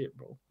my shit,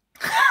 bro.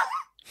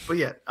 But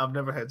yeah, I've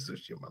never had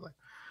sushi in my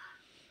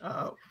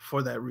life.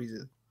 For that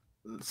reason.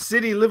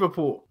 City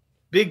Liverpool,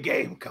 big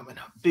game coming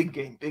up. Big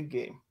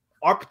game.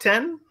 ARP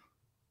 10.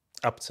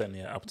 Up 10,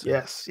 yeah, up 10.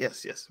 Yes.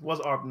 It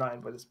was ARP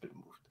 9, but it's been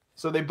moved.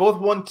 So they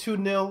both won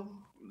 2-0.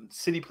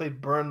 City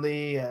played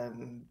Burnley,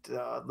 and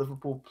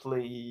Liverpool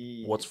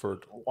played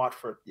Watford,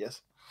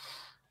 yes.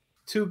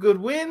 2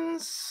 good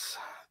wins,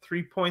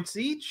 3 points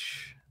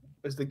each.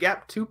 Is the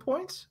gap 2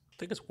 points? I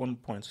think it's 1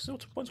 point. Is it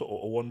 2 points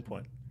or 1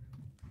 point?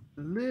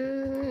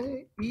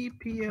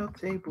 EPL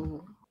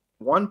table.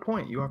 1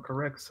 point. You are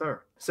correct,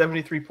 sir.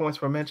 73 points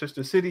for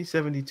Manchester City,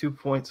 72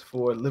 points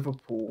for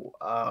Liverpool.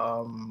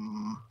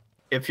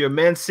 If you're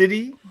Man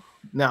City,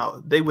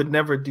 now they would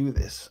never do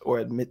this or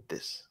admit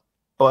this,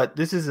 but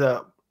this is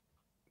a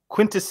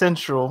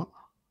quintessential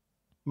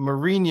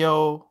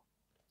Mourinho.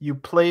 You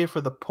play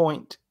for the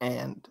point,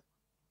 and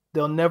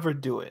they'll never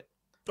do it.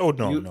 Oh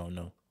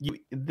no.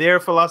 Their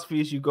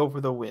philosophy is you go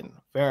for the win.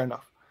 Fair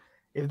enough.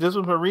 If this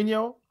was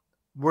Mourinho,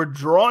 we're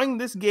drawing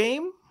this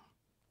game,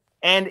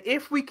 and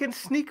if we can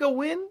sneak a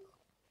win,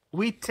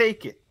 we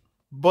take it.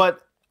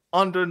 But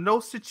under no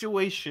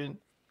situation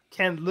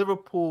can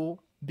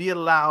Liverpool be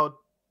allowed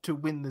to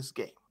win this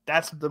game.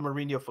 That's the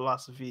Mourinho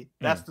philosophy.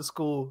 That's the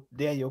school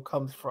Daniel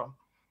comes from.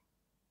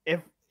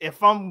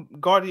 If I'm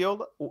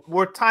Guardiola,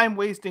 we're time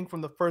wasting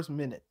from the first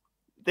minute.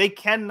 They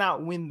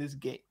cannot win this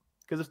game,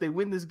 because if they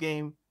win this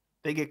game,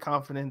 they get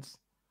confidence.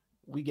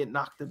 We get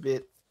knocked a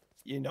bit.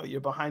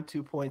 You're behind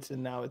 2 points,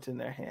 and now it's in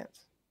their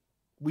hands.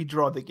 We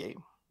draw the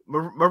game.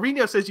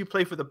 Mourinho says you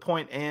play for the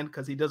point, and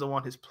because he doesn't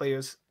want his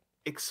players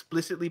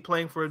explicitly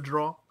playing for a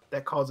draw,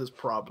 that causes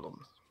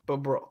problems. But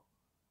bro,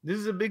 this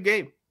is a big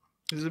game.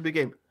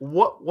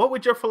 What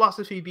would your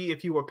philosophy be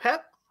if you were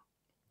Pep?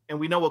 And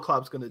we know what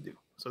Klopp's going to do.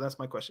 So that's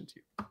my question to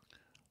you.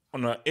 Oh,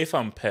 no, if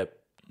I'm Pep,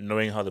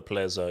 knowing how the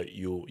players are,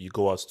 you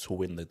go out to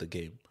win the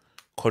game.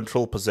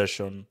 Control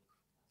possession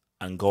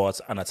and go out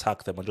and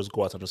attack them, and just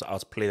go out and just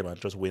outplay them and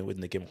just win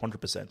the game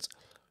 100%.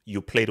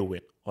 You play to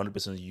win.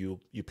 100% you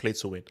play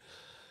to win.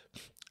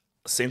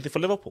 Same thing for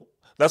Liverpool.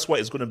 That's why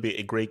it's going to be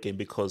a great game,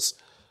 because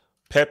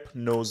Pep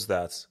knows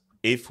that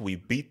if we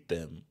beat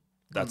them,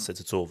 that's it.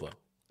 It's over.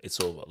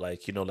 It's over.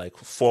 Like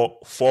 4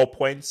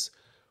 points,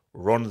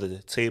 run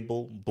the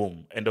table,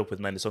 boom, end up with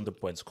 90-something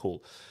points.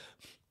 Cool.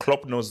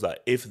 Klopp knows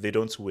that if they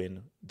don't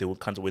win, they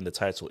can't win the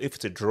title. If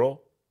it's a draw,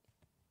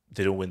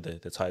 they don't win the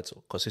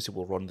title, because City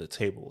will run the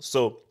table.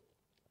 So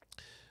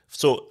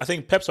I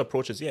think Pep's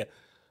approach is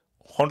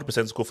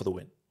 100% go for the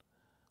win.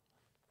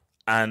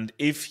 And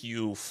if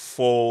you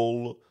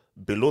fall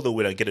below the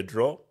win and get a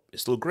draw,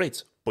 it's still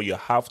great. But you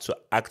have to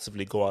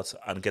actively go out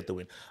and get the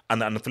win.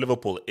 And for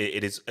Liverpool,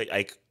 it is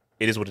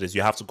what it is.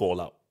 You have to go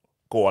all out.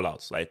 Go all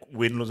out. Like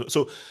win.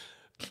 So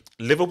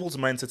Liverpool's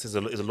mindset is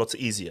a lot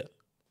easier.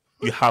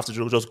 You have to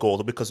just go all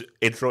out, because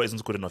a draw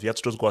isn't good enough. You have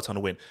to just go out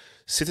and win.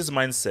 City's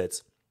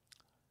mindset,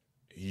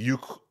 you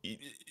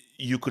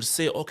could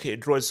say, okay, a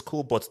draw is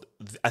cool, but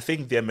I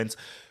think they're meant,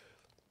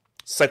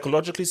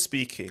 psychologically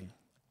speaking,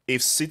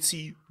 if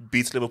City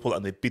beats Liverpool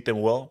and they beat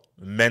them well,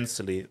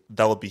 mentally,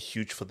 that will be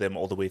huge for them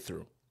all the way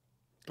through.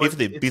 But if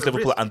they beat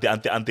Liverpool and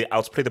they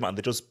outplay them and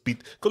they just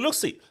beat... Because look,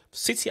 see,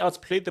 City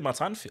outplayed them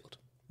at Anfield.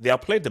 They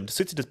outplayed them. The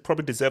City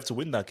probably deserved to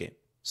win that game.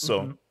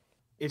 So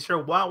It's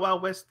your Wild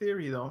Wild West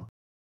theory, though.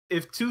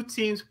 If two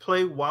teams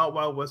play Wild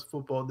Wild West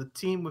football, the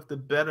team with the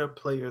better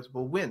players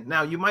will win.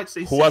 Now, you might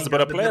say who has the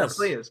better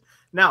players?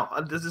 Now,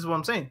 this is what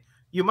I'm saying.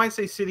 You might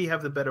say City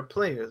have the better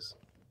players,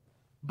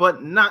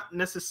 but not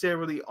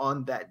necessarily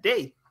on that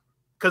day,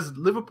 because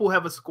Liverpool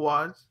have a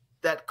squad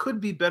that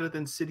could be better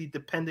than City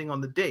depending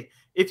on the day.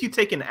 If you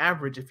take an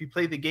average, if you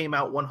play the game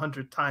out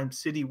 100 times,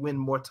 City win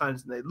more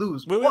times than they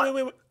lose.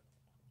 Wait.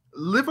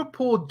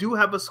 Liverpool do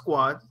have a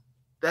squad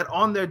that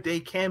on their day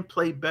can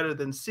play better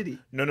than City.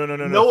 No.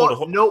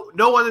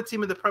 No other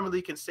team in the Premier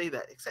League can say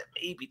that except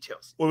maybe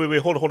Chelsea.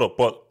 Wait, hold up.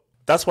 But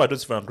that's why I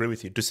don't even agree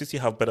with you. Do City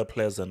have better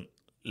players than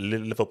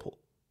Liverpool?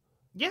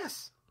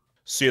 Yes.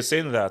 So you're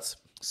saying that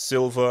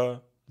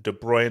Silva, De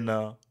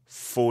Bruyne,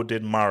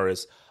 Foden,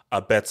 Mahrez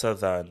are better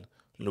than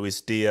Luis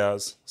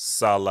Diaz,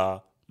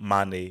 Salah,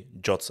 Mane,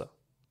 Jota?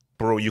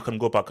 Bro, you can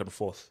go back and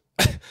forth.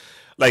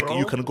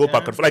 You can go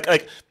back and forth.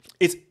 Like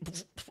it's.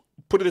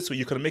 Put it this way,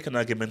 you can make an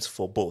argument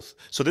for both.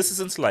 So this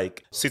isn't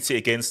like City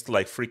against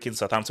like freaking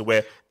Southampton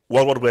where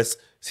Wild West,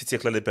 City are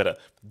clearly better.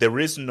 There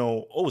is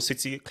no,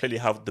 City clearly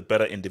have the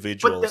better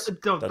individuals.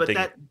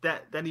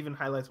 That even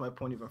highlights my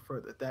point even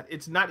further. That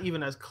it's not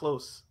even as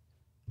close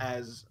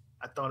as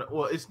I thought it.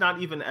 Well, it's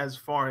not even as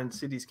far in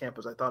City's camp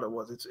as I thought it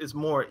was. It's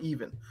more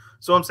even.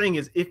 So I'm saying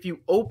is if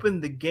you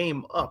open the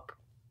game up,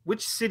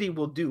 which City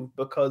will do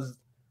because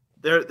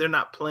they're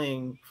not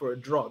playing for a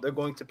draw. They're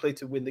going to play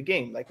to win the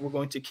game. Like we're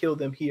going to kill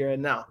them here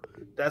and now.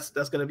 That's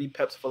going to be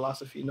Pep's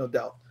philosophy, no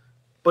doubt.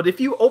 But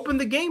if you open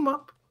the game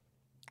up,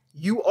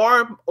 you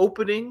are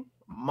opening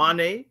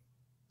Mane,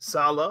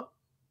 Salah,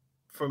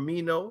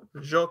 Firmino,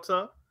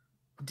 Jota,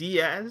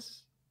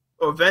 Diaz,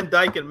 or Van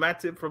Dijk and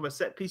Matip from a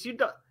set piece. You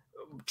done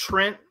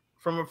Trent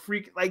from a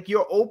freak. Like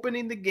you're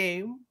opening the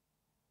game,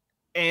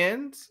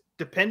 and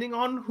depending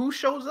on who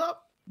shows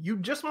up, you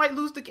just might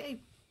lose the game.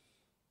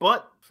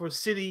 But for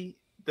City,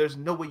 there's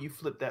no way you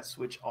flip that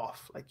switch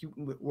off.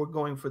 We're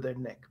going for their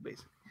neck,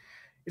 basically.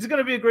 It's going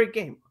to be a great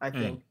game, I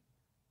think.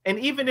 And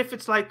even if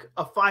it's like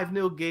a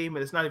 5-0 game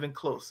and it's not even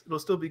close, it'll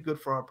still be good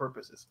for our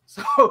purposes.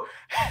 So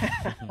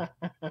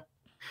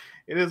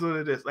it is what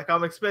it is. Like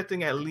I'm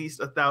expecting at least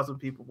 1,000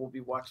 people will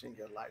be watching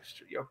your live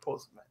stream, your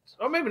post-match.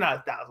 Or maybe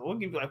not 1,000. We'll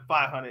give you like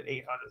 500,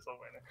 800,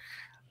 somewhere in there.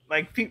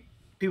 Like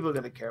people are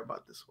going to care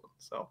about this one.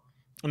 So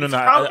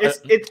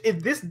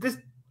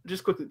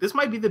just quickly, this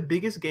might be the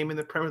biggest game in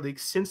the Premier League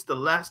since the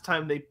last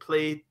time they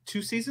played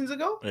 2 seasons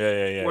ago.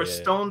 Yeah. Where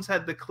Stones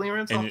had the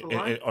clearance off the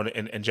line.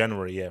 In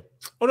January, yeah.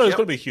 Oh, no, it's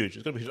going to be huge.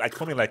 It's going to be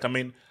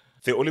huge.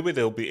 The only way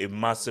there will be a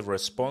massive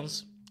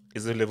response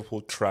is if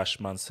Liverpool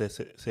trash Man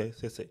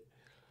City.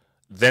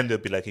 Then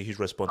there'll be like a huge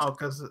response. Oh,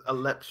 because a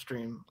LEP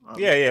stream.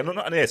 Yeah.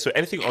 So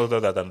anything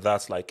other than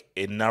that's like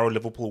a narrow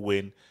Liverpool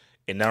win,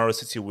 a narrow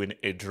City win,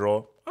 a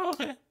draw. Oh,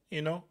 okay.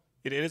 It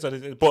is what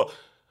it is. But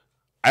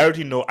I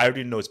already know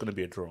it's going to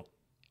be a draw.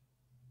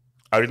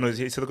 I already know it's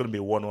either going to be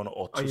 1-1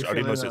 or 2. I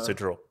already know it's a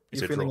draw.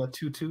 You're feeling a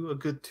 2-2, a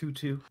good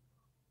 2-2?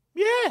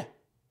 Yeah,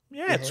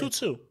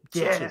 2-2.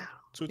 Yeah,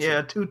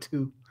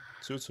 2-2.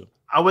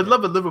 I would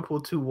love a Liverpool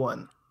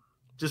 2-1,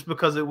 just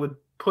because it would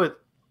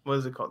put, what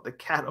is it called? The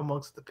cat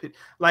amongst the pit.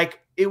 Like,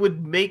 it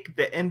would make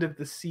the end of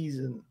the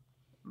season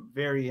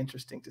very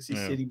interesting to see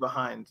City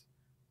behind.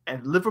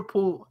 And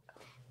Liverpool,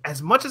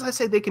 as much as I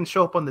say they can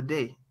show up on the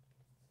day,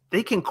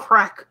 they can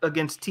crack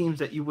against teams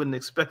that you wouldn't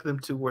expect them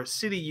to, where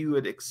City you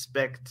would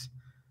expect,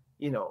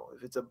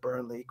 if it's a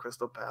Burnley,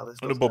 Crystal Palace.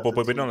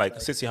 But we don't like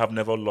City have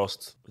never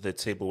lost the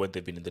table when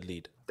they've been in the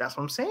lead. That's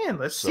what I'm saying.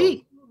 Let's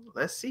see.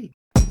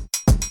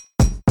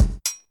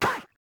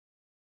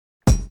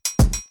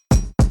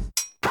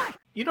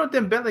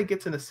 Dembele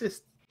gets an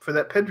assist for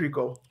that Pedri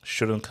goal.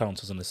 Shouldn't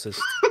count as an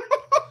assist.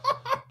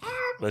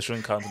 That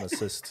shouldn't count an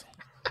assist.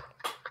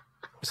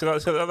 See,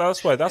 that's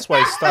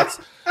why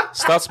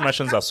stats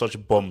mentions are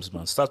such bums,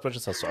 man. Stats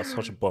mentions are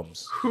such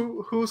bums.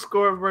 Who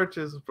scored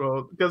Virtus,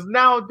 bro? Because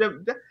now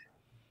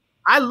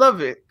I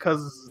love it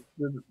because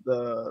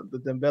the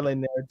Dembele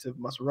narrative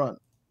must run.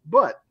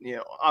 But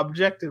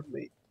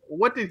objectively,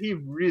 what did he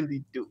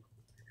really do?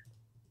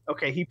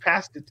 Okay, he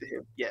passed it to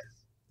him, yes,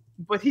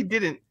 but he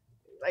didn't.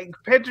 Like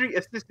Pedri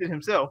assisted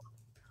himself,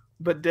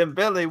 but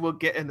Dembele will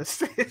get an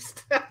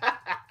assist.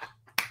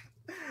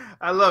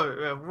 I love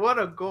it, man. What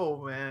a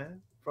goal,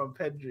 man, from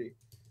Pedri.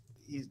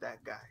 He's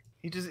that guy.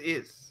 He just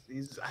is.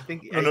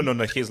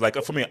 No. He's like,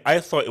 for me, I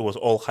thought it was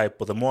all hype,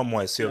 but the more and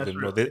more I see of him,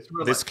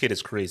 this kid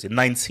is crazy.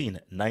 19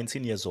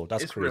 years old.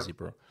 That's crazy,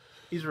 bro.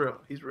 He's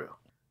real.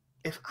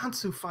 If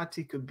Ansu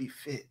Fati could be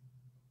fit,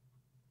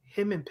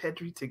 him and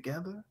Pedri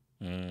together,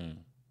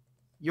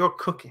 you're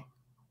cooking.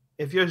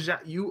 If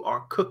you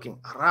are cooking.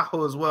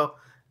 Araujo as well.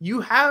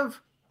 You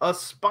have a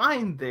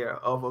spine there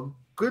of a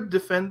good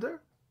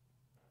defender,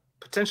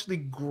 potentially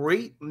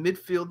great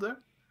midfielder.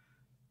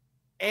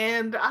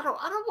 And I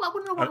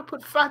wouldn't want to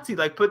put Fati,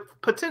 like put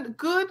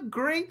good,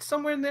 great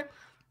somewhere in there,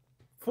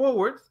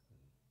 forward,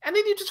 and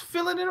then you just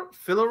fill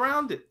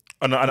around it.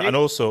 And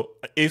also,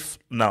 if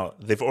now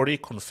they've already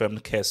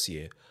confirmed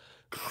Kessié,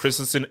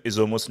 Christensen is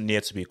almost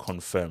near to be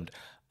confirmed,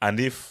 and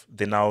if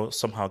they now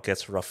somehow get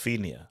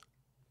Rafinha,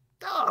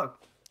 dog,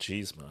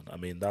 jeez, man. I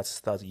mean,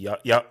 that's you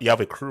have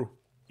a crew.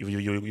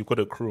 You got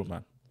a crew,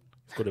 man.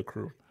 You've got a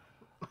crew.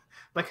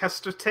 Like has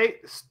Ter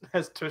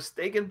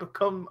Stegen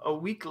become a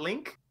weak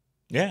link?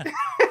 Yeah.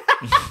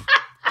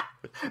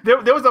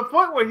 there was a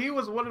point where he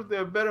was one of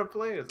their better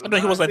players.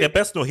 He was like their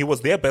best. No, he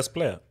was their best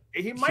player.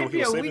 He might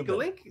be a weak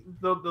link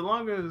the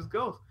longer this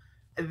goes.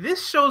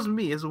 this shows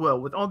me as well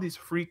with all these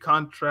free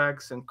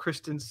contracts and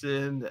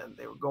Christensen, and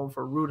they were going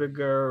for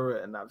Rudiger,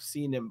 and I've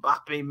seen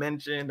Mbappe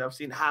mentioned, I've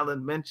seen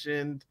Haaland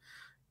mentioned,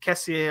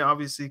 Kessié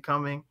obviously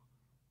coming.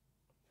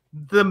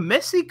 The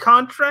Messi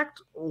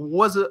contract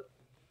was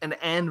an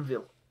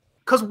anvil.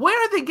 Because where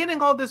are they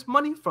getting all this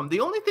money from? The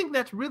only thing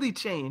that's really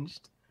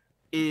changed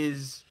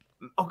is,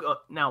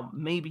 now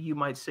maybe you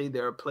might say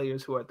there are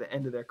players who are at the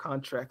end of their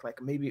contract,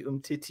 like maybe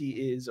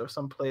Umtiti is, or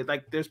some players,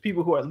 like there's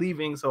people who are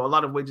leaving, so a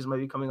lot of wages might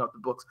be coming off the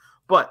books.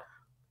 But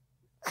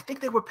I think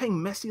they were paying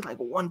Messi like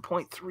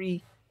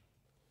 1.3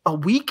 a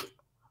week.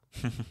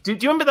 Do you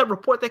remember that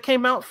report that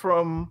came out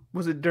from,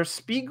 was it Der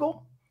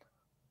Spiegel?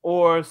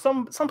 Or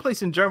some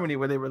place in Germany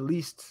where they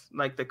released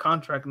like the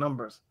contract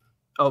numbers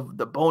of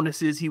the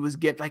bonuses he was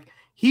getting. Like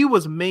he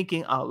was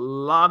making a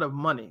lot of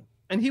money,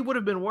 and he would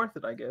have been worth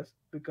it, I guess,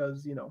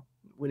 because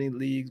winning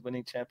leagues,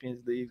 winning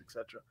Champions League,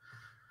 etc.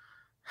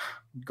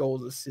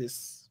 Goals,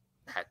 assists,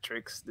 hat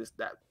tricks, this,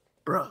 that,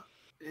 bruh.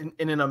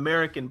 In an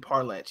American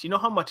parlance, you know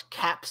how much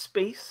cap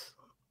space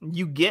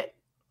you get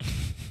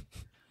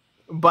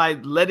by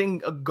letting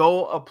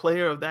go a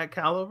player of that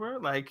caliber,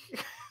 like.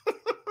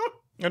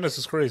 And this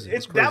is crazy.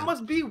 That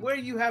must be where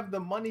you have the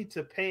money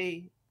to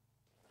pay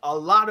a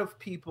lot of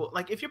people.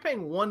 Like if you're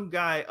paying one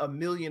guy $1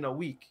 million a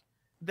week,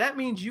 that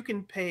means you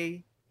can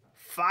pay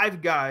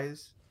 5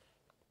 guys,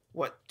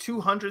 what,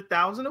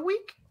 200,000 a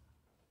week,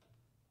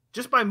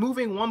 just by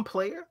moving one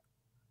player.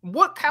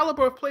 What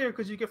caliber of player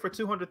could you get for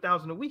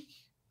 200,000 a week?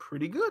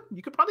 Pretty good.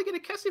 You could probably get a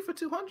Kessié for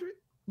 200.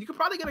 You could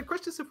probably get a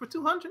Christensen for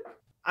 200.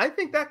 I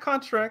think that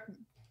contract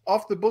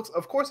off the books,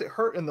 of course, it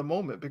hurt in the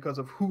moment because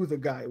of who the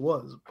guy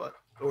was,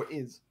 or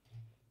is.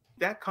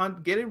 That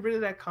getting rid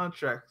of that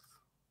contract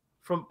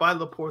by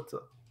Laporta,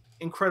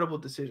 incredible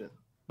decision.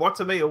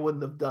 Bartomeu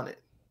wouldn't have done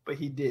it, but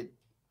he did.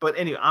 But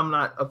anyway, I'm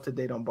not up to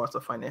date on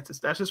Barca finances.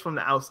 That's just from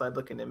the outside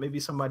looking in. Maybe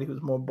somebody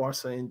who's more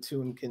Barca in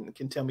tune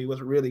can tell me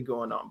what's really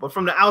going on. But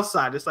from the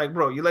outside, it's like,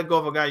 bro, you let go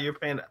of a guy you're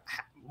paying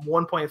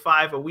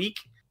 1.5 a week.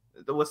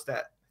 What's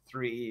that?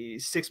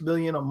 6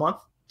 million a month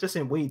just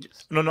in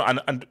wages. No,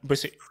 and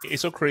basically,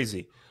 it's so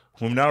crazy.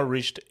 We've now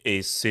reached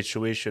a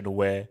situation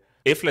where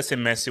if, let's say,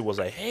 Messi was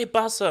like, hey,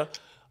 Barca,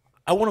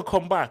 I want to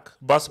come back.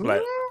 Barca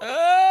like,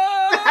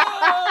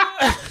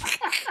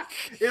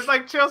 It's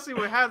like Chelsea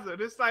with Hazard.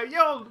 It's like,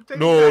 yo,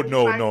 no,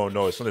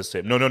 it's not the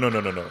same. No.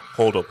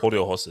 Hold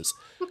your horses.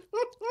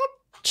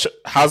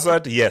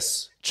 Hazard,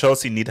 yes.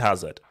 Chelsea need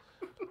Hazard.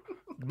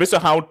 Based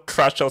on how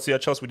trash Chelsea are,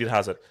 Chelsea need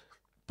Hazard.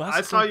 Barca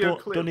I saw your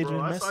clip,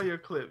 bro. I saw your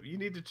clip. You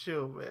need to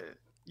chill, man.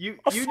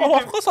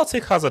 Of course I'll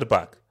take Hazard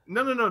back.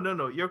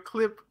 No. Your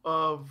clip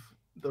of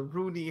the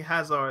Rooney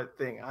Hazard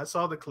thing. I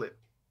saw the clip.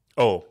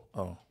 Oh.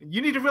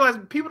 You need to realize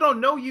people don't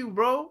know you,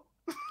 bro.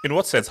 In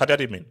what sense? How did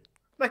you mean?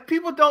 Like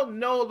people don't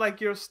know like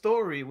your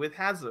story with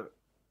Hazard.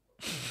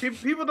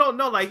 People don't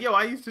know like, yo,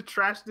 I used to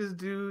trash this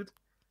dude.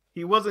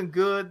 He wasn't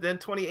good. Then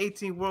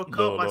 2018 World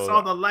Cup, I saw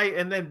the light,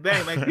 and then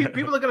bang. Like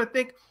people are gonna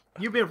think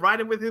you've been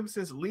riding with him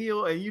since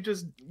Lille, and you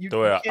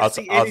can't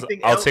see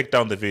anything else. I'll take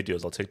down the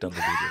videos.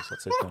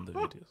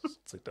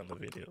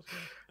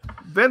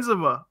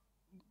 Benzema,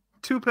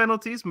 2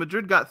 penalties.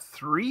 Madrid got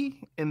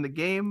 3 in the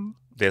game.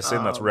 They're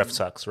saying that's ref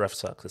sucks. They're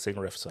saying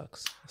ref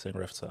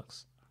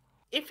sucks.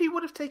 If he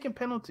would have taken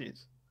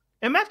penalties,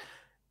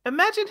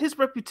 imagine his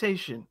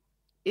reputation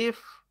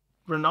if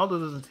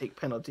Ronaldo doesn't take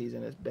penalties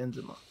and it's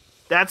Benzema.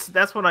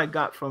 That's what I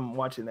got from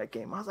watching that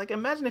game. I was like,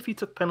 imagine if he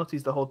took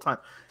penalties the whole time.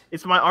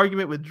 It's my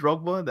argument with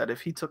Drogba that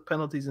if he took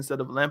penalties instead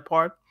of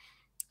Lampard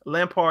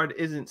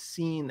isn't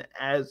seen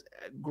as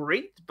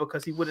great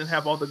because he wouldn't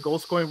have all the goal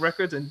scoring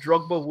records, and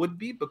Drogba would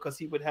be because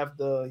he would have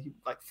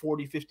like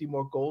 40, 50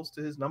 more goals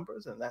to his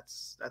numbers, and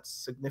that's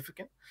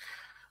significant.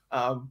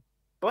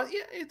 But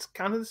yeah, it's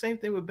kind of the same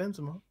thing with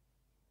Benzema.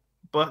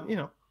 But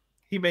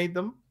he made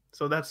them,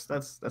 so that's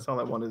all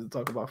I wanted to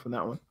talk about from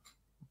that one.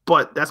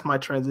 But that's my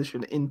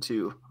transition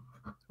into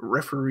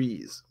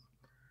referees.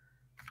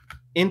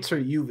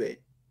 Inter Juve.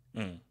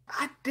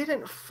 I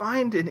didn't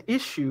find an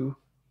issue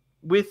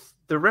with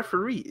the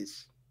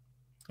referees.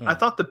 I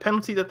thought the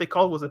penalty that they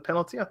called was a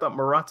penalty. I thought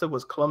Morata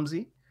was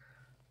clumsy.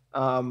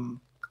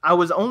 I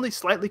was only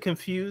slightly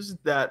confused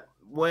that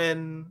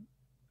when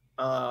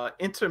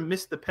Inter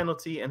missed the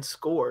penalty and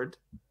scored,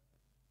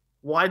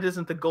 why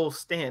doesn't the goal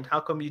stand?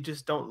 How come you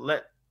just don't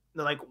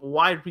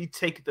why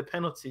retake the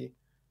penalty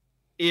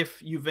if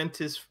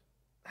Juventus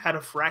had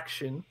a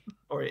fraction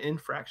or an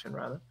infraction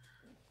rather?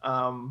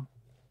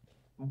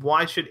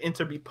 Why should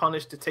Inter be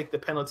punished to take the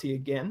penalty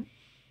again?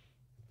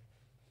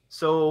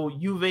 So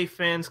Juve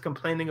fans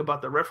complaining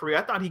about the referee,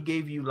 I thought he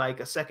gave you like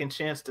a second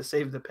chance to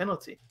save the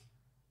penalty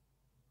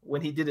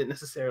when he didn't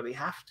necessarily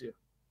have to.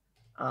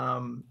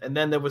 And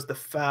then there was the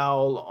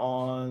foul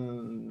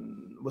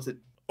on, was it?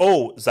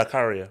 Oh,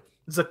 Zakaria,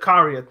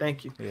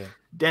 thank you. Yeah.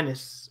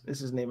 Dennis is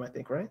his name, I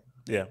think, right?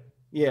 Yeah.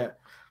 Yeah.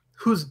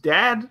 Whose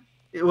dad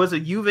was a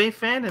Juve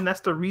fan, and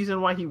that's the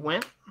reason why he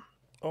went.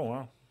 Oh,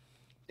 wow.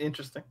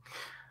 Interesting.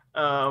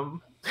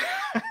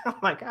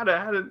 Like, how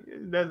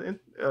did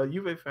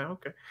Juve fan?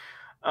 Okay.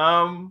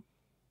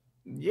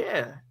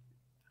 Yeah,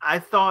 I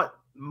thought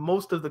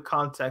most of the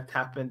contact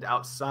happened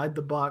outside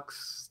the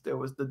box. There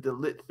was the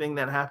Delit thing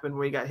that happened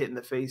where he got hit in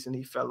the face and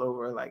he fell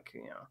over, like,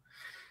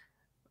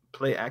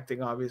 play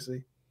acting,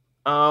 obviously.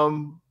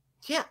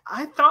 Yeah,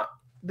 I thought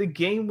the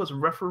game was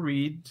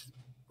refereed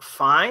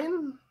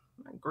fine,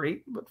 not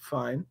great, but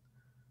fine.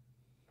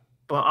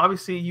 But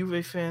obviously,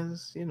 Juve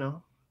fans,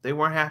 they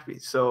weren't happy.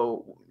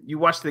 So you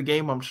watched the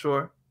game, I'm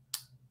sure.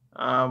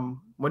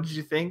 What did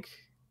you think?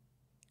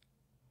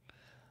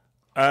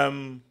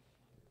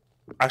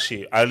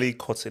 Actually, I only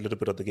caught a little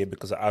bit of the game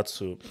because I had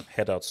to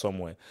head out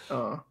somewhere.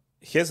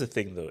 Here's the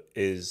thing, though,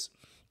 is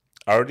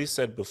I already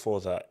said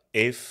before that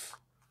if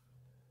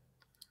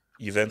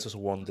Juventus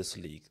won this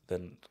league,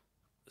 then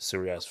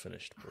Serie A is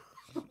finished, bro.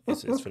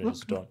 It's finished, it's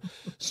done.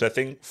 So I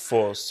think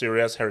for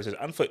Serie A's heritage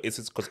and for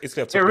Italy, because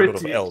Italy have taken a lot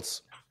of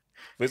L's.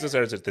 For Italy's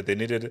heritage, that they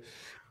needed.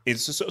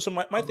 So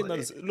my thing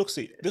is, look,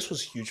 see, this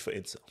was huge for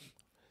Inter.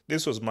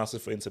 This was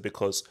massive for Inter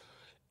because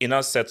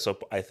Inter sets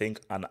up, I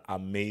think, an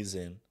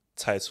amazing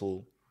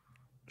title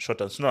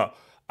shot. So now,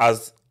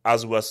 as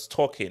we're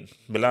talking,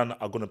 Milan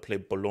are going to play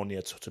Bologna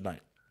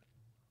tonight.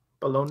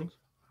 Bologna?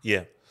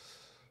 Yeah.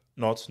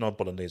 Not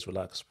Bolognese,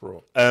 relax,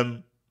 bro.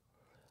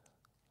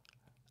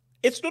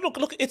 It's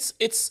look,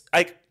 it's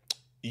like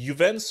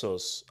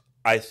Juventus,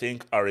 I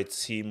think, are a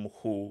team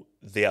who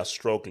they are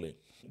struggling,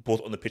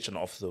 both on the pitch and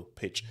off the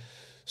pitch.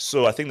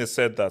 So I think they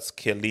said that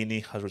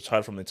Chiellini has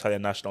retired from the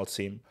Italian national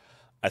team.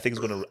 I think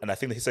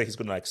he said he's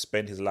gonna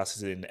spend his last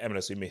season in the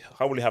MLS. So he may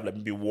probably have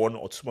maybe 1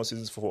 or 2 more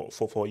seasons for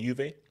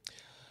Juve.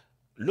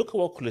 Look at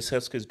what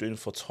Kulusevski is doing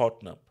for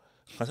Tottenham.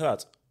 I said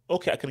that,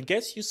 okay, I can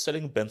guess you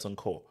selling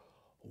Bentancur.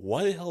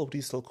 Why the hell would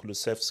he sell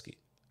Kulusevski?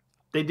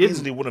 They didn't.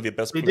 Easily one of your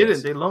best players. They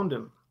didn't. They loaned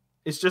him.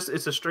 It's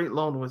a straight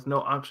loan with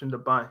no option to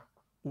buy.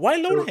 Why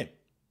loan him?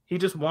 He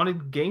just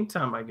wanted game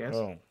time, I guess.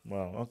 Oh,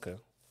 wow, okay.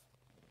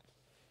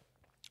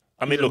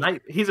 I mean,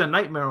 he's a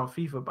nightmare on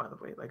FIFA, by the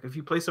way. Like, if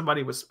you play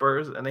somebody with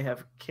Spurs and they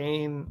have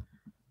Kane,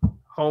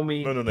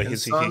 Homie, no,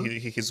 he's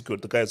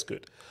good. The guy's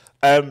good.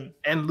 And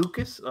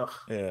Lucas, ugh.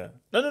 Yeah.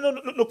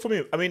 No. Look, for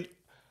me, I mean,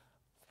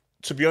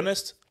 to be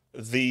honest,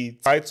 the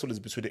title is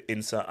between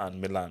Inter and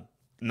Milan.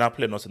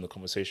 Napoli not in the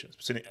conversation.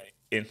 It's between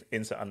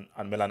Inter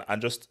and Milan,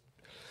 and just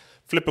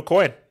flip a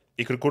coin.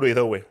 It could go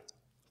either way.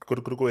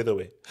 Could go either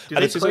way. Do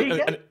they play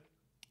again?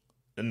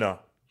 No.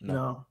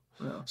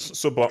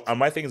 So, but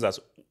my thing is that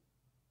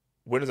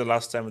when is the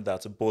last time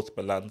that both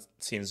Milan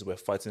teams were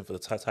fighting for the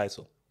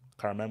title?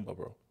 Can't remember,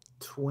 bro.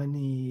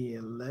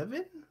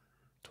 2011?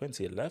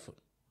 2011?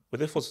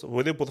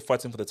 Were they both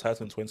fighting for the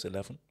title in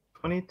 2011?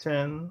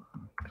 2010,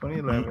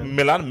 2011.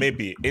 Milan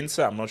maybe.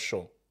 Inter, I'm not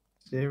sure.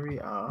 Serie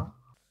A.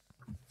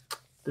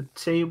 The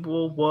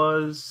table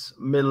was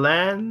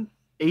Milan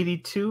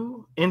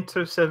 82,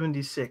 Inter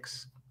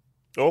 76.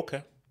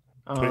 Okay.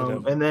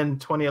 And then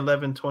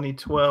 2011,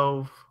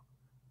 2012.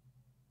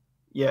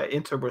 Yeah,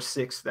 Inter were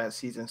 6th that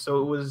season.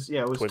 So it was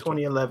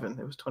 2011.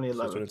 It was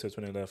 2011.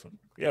 2011.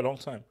 Yeah, long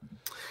time.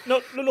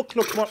 No, look.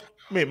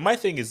 My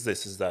thing is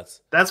this: is that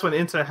that's when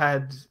Inter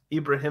had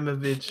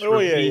Ibrahimovic,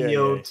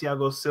 Robinho,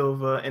 Thiago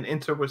Silva, and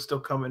Inter were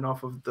still coming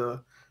off of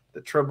the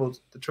trouble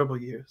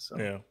year. So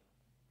yeah,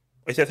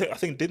 I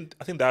think they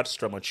had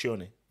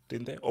Stramaccioni,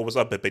 didn't they? Or was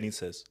that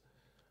Benitez?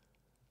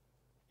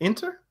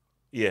 Inter?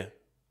 Yeah.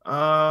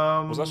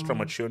 Was that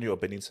Stramaccioni or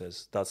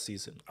Benitez that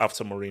season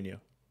after Mourinho?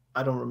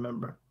 I don't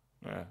remember.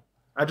 Yeah.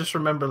 I just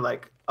remember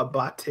like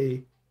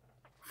Abate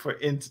for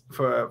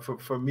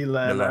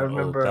Milan. I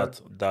remember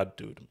that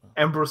dude.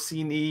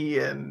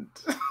 Ambrosini and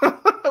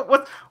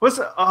what's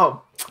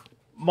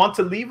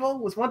Montalivo?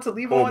 Was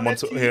Montalivo on that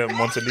team? Yeah,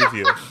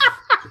 Montalivio.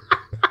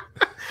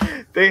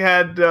 They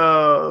had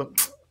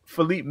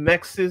Felipe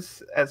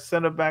Mexis at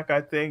center back,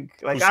 I think.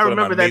 Like, I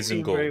remember that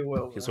team very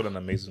well. He scored an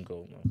amazing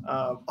goal.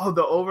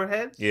 The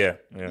overhead? Yeah,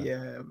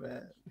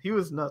 man. He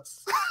was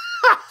nuts.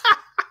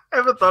 I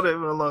haven't thought of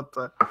him in a long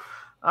time.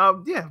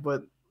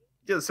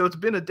 So it's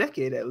been a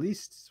decade at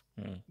least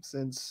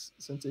since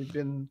they've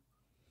been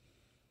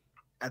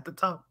at the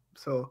top.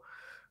 So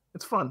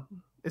it's fun.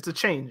 It's a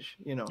change,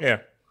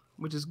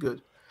 which is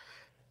good.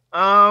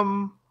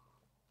 Messi,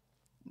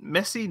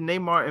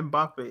 Neymar, and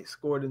Mbappe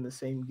scored in the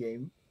same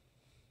game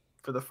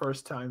for the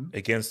first time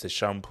against the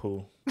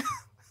shampoo.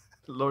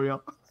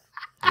 Lorient.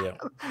 Yeah.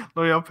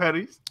 Lorient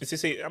Paris.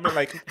 See, I mean,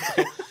 like,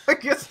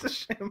 against the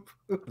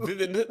shampoo.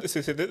 This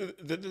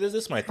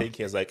is my thing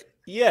here. Is like,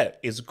 yeah,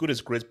 it's good,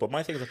 it's great, but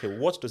my thing is, okay,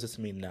 what does this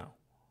mean now?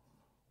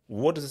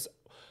 What does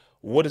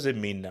it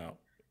mean now?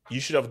 You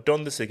should have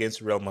done this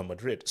against Real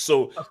Madrid.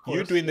 So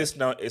you doing this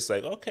now, it's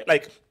like, okay,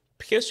 like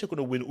PSG are going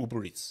to win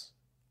Uber Eats.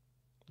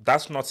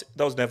 That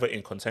was never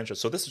in contention.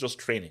 So this is just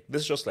training.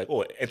 This is just like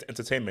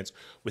entertainment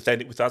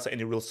without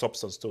any real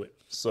substance to it.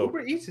 So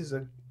Uber Eats is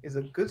a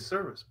good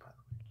service, by the way.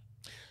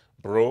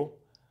 Bro,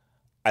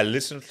 I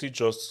recently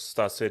just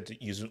started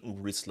using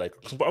Uber Eats. Like,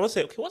 I would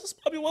say, okay, what's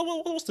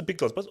the big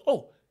deal? But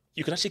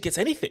you can actually get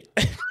anything.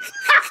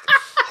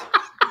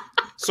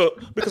 So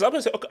because I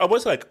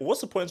was like,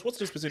 what's the point? What's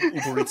the difference between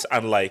Uber Eats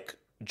and like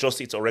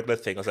Just Eat or regular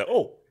thing? I was like,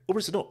 oh, Uber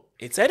Eats, no,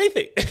 it's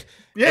anything.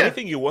 Yeah.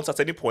 Anything you want at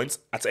any point,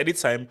 at any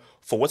time,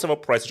 for whatever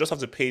price, you just have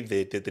to pay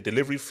the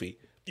delivery fee.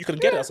 You can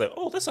get it. I was like,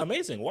 oh, that's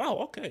amazing. Wow,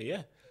 okay,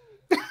 yeah.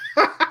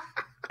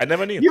 I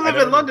never knew. You live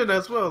in London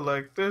as well.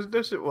 Like,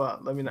 there's shit. Well,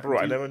 let me not. Bro,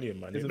 I never knew,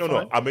 man. Is it No,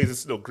 fine?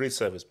 amazing. No, great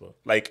service, bro.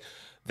 Like,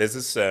 there's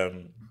this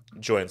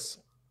joints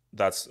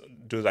that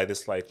do like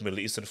this, like Middle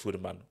Eastern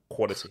food, man.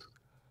 Quality.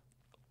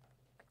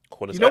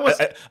 You know what's-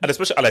 and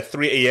especially at like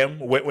 3 a.m.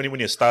 when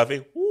you're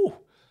starving. Woo,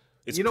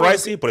 it's You know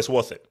pricey, but it's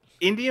worth it.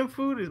 Indian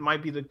food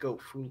might be the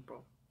goat food,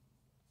 bro.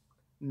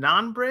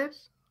 Naan bread.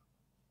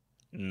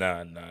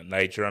 Nah,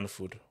 Nigerian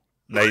food.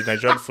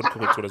 Nigerian food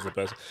culture is the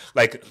best.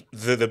 Like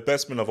the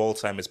best meal of all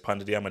time is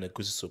pounded yam and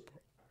egusi soup.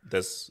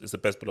 It's the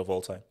best meal of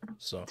all time.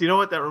 So Do you know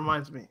what that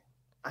reminds me?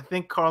 I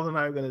think Carl and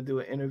I are going to do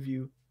an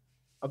interview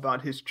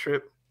about his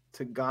trip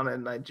to Ghana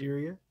and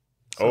Nigeria.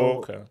 So,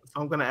 okay. So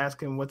I'm going to ask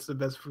him what's the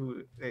best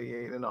food they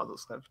ate and all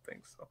those kinds of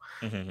things. So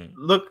Mhm.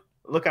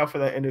 look out for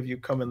that interview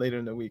coming later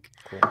in the week.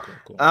 Cool.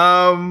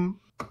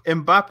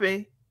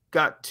 Mbappe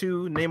got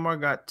 2, Neymar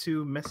got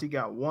 2, Messi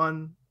got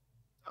 1.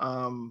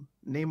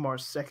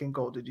 Neymar's second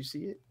goal, did you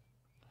see it?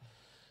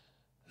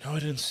 No, I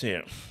didn't see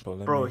it.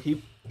 But Bro,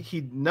 he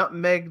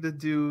nutmegged the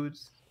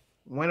dudes,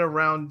 went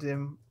around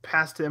him,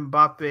 passed to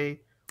Mbappe,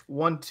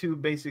 1-2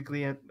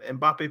 basically, and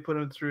Mbappe put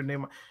him through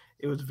Neymar.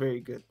 It was very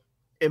good.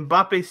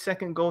 Mbappe's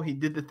second goal, he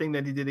did the thing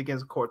that he did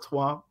against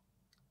Courtois,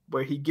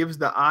 where he gives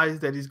the eyes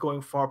that he's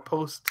going far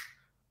post,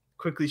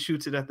 quickly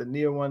shoots it at the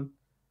near one.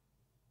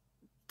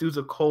 Dude's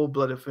a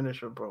cold-blooded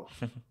finisher, bro.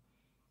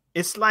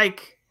 It's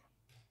like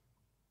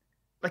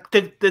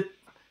the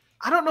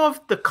I don't know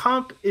if the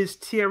comp is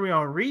Thierry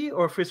Henry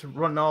or if it's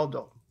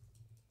Ronaldo,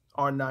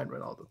 R9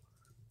 Ronaldo.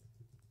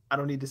 I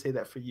don't need to say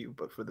that for you,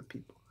 but for the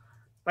people.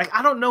 Like,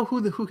 I don't know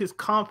who his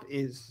comp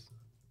is.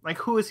 Like,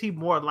 who is he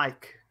more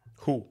like?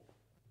 Who?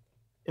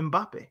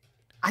 Mbappe.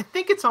 I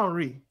think it's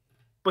Henry,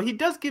 but he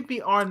does give me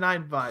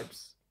R9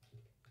 vibes.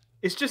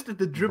 It's just that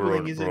the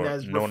dribbling isn't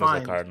as no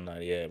refined. one is like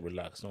R9. Yeah,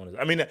 relax. No one is.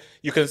 I mean,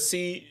 you can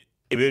see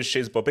a bit of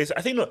shades, but basically,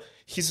 I think no,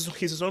 he's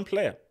his own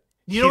player.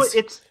 You know,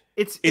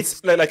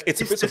 it's like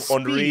it's a bit of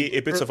Henry, speed.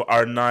 a bit of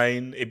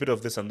R9, a bit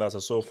of this and that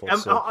and so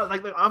forth.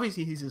 Like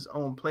obviously he's his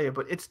own player,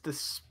 but it's the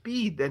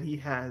speed that he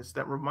has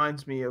that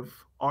reminds me of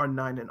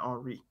R9 and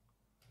Henry.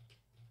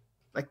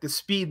 Like the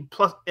speed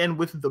plus and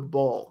with the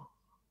ball.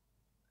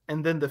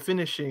 And then the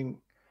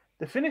finishing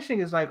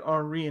is like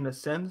Henry in a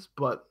sense,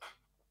 but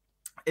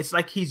it's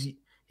like he's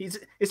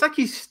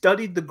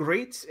studied the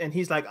greats and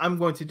he's like, I'm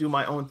going to do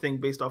my own thing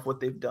based off what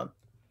they've done.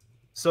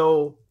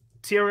 So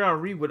Thierry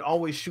Henry would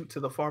always shoot to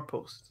the far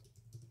post.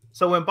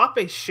 So when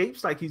Mbappe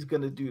shapes like he's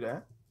gonna do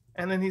that,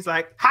 and then he's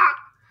like, ha!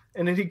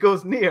 And then he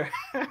goes near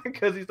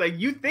because he's like,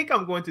 you think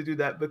I'm going to do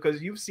that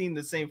because you've seen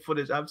the same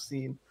footage I've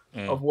seen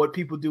of what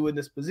people do in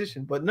this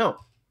position, but no.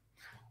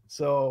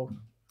 So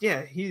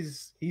yeah,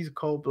 he's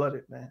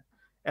cold-blooded, man.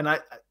 And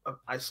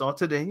I saw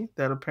today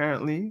that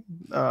apparently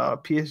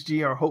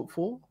PSG are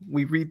hopeful.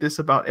 We read this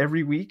about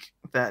every week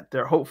that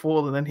they're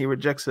hopeful, and then he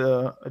rejects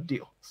a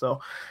deal.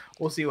 So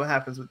we'll see what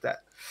happens with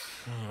that.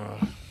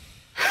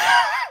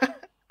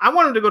 I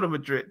want him to go to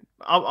Madrid.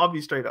 I'll be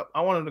straight up.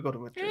 I want him to go to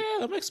Madrid. Yeah,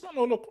 that makes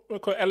no look.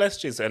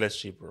 LSG is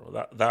LSG, bro.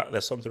 That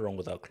there's something wrong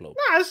with that club.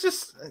 Nah, it's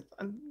just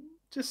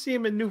see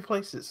him in new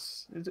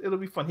places. It'll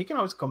be fun. He can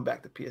always come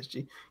back to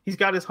PSG. He's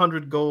got his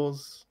 100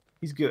 goals.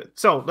 He's good.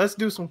 So let's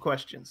do some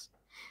questions.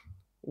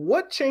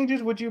 What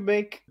changes would you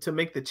make to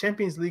make the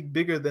Champions League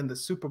bigger than the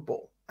Super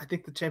Bowl? I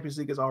think the Champions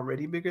League is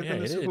already bigger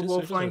than the Super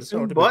Bowl flying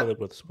soon, but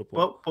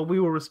we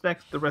will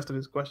respect the rest of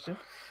his question.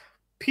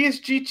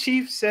 PSG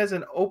chief says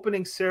an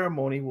opening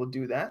ceremony will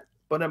do that,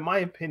 but in my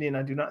opinion,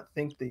 I do not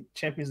think the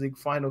Champions League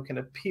final can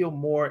appeal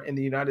more in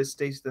the United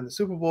States than the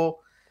Super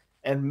Bowl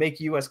and make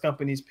U.S.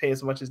 companies pay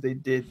as much as they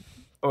did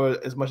or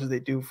as much as they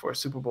do for a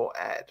Super Bowl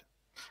ad.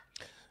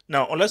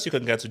 Now, unless you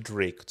can get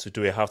Drake to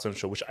do a halftime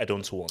show, which I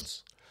don't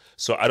want.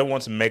 So I don't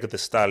want Meg Thee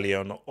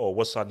Stallion or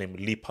what's her name,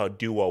 Lipa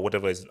Dua or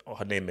whatever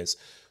her name is,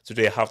 to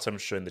do a halftime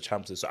show in the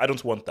Champions League. So I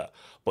don't want that.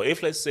 But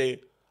if, let's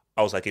say,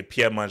 I was like a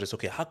PR manager,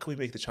 okay, how can we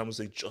make the Champions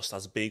League just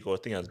as big or a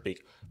thing as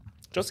big?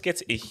 Just get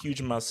a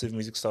huge, massive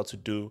music star to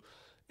do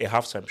a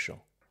halftime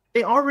show.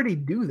 They already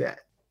do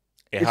that.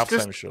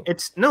 Halftime show.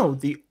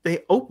 They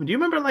opened. Do you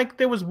remember like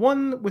there was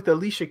one with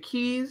Alicia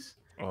Keys?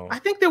 Oh. I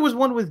think there was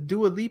one with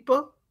Dua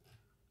Lipa.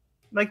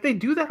 Like they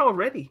do that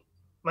already.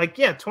 Like,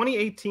 yeah,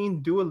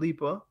 2018 Dua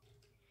Lipa,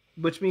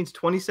 which means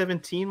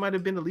 2017 might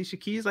have been Alicia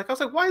Keys. Like I was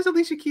like, why is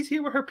Alicia Keys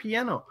here with her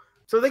piano?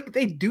 So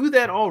they do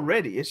that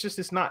already.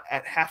 It's not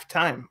at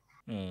halftime.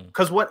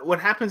 Because what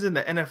happens in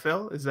the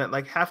NFL is that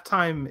like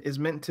halftime is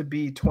meant to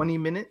be 20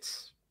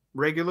 minutes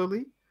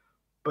regularly,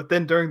 but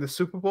then during the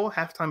Super Bowl,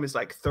 halftime is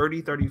like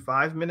 30,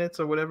 35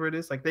 minutes or whatever it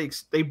is. Like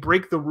they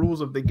break the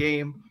rules of the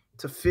game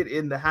to fit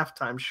in the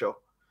halftime show.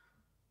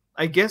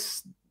 I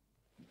guess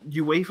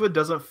UEFA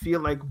doesn't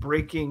feel like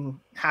breaking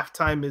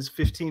halftime is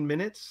 15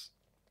 minutes,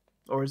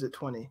 or is it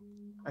 20?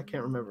 I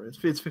can't remember.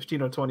 It's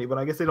 15 or 20, but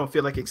I guess they don't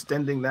feel like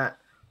extending that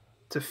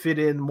to fit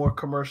in more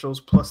commercials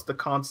plus the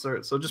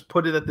concert. So just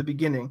put it at the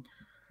beginning.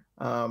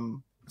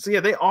 So yeah,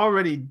 they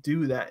already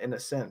do that in a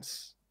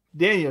sense.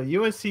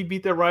 Daniel, UNC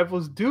beat their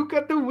rivals Duke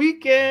at the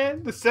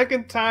weekend, the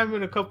second time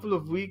in a couple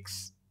of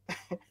weeks.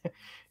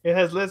 It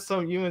has led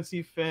some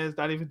UNC fans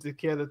not even to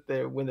care that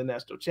they win the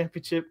national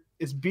championship.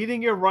 Is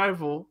beating your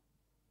rival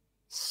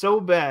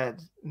so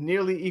bad,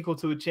 nearly equal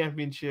to a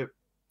championship?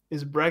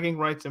 Is bragging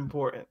rights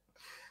important?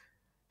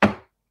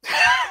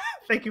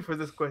 Thank you for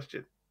this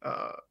question.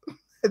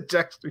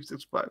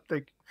 Jax365,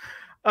 thank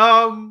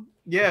you.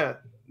 Yeah,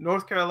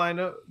 North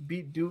Carolina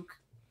beat Duke.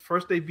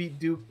 First, they beat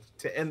Duke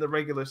to end the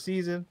regular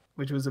season,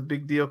 which was a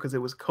big deal because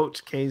it was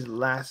Coach K's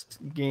last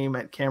game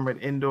at Cameron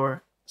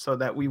Indoor. So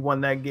that we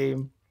won that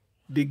game,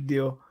 big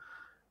deal.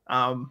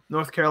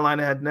 North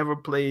Carolina had never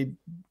played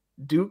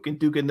Duke, and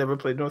Duke had never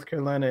played North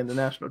Carolina in the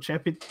national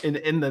champion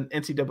in the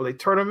NCAA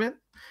tournament.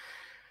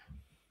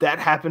 That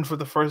happened for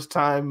the first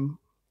time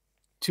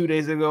 2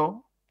 days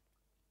ago.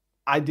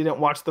 I didn't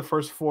watch the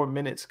first 4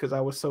 minutes because I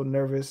was so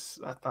nervous.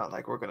 I thought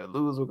like we're gonna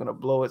lose, we're gonna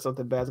blow it,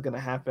 something bad's gonna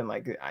happen.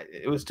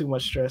 It was too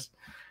much stress.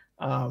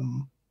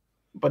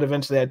 But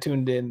eventually I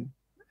tuned in,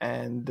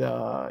 and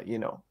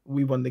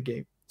we won the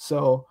game.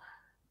 So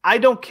I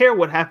don't care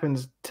what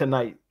happens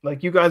tonight.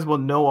 Like, you guys will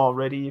know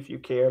already if you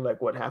care, like,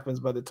 what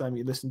happens by the time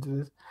you listen to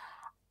this.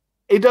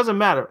 It doesn't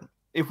matter.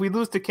 If we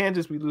lose to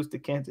Kansas, we lose to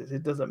Kansas.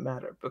 It doesn't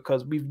matter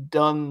because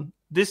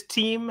this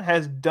team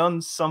has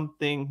done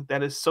something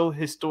that is so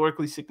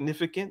historically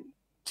significant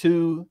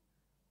to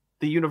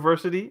the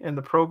university and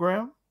the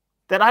program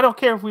that I don't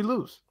care if we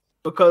lose,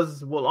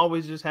 because we'll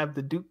always just have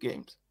the Duke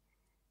games.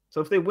 So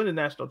if they win a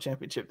national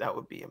championship, that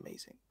would be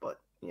amazing.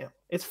 But yeah,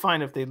 it's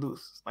fine if they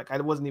lose. Like, I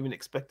wasn't even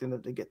expecting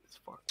them to get this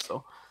far.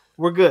 So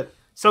we're good.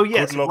 So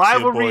yes,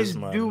 rivalries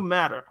do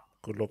matter.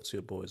 Good luck to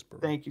your boys, bro.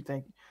 Thank you.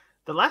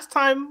 The last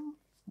time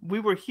we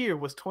were here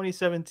was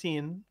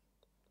 2017,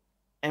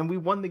 and we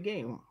won the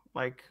game.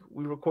 Like,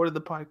 we recorded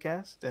the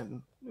podcast,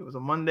 and it was a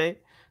Monday.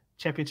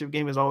 Championship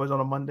game is always on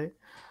a Monday.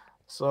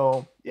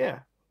 So yeah,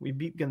 we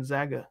beat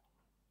Gonzaga.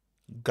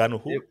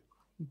 Who?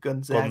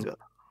 Gonzaga.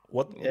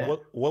 What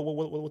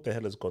the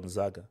hell is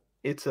Gonzaga?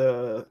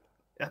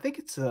 I think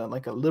it's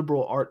like a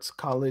liberal arts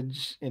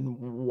college in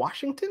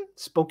Washington,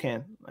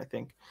 Spokane, I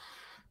think.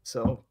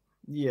 So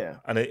yeah,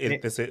 and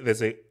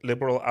there's a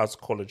liberal arts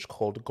college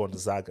called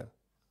Gonzaga.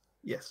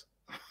 Yes,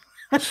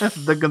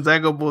 the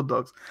Gonzaga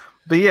Bulldogs.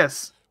 But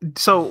yes,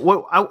 so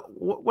what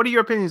are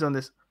your opinions on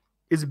this?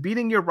 Is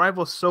beating your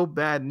rival so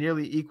bad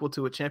nearly equal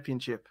to a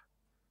championship?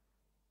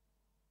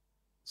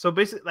 So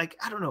basically, like,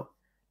 I don't know,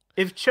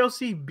 if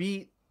Chelsea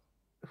beat,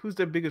 who's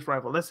their biggest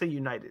rival? Let's say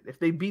United. If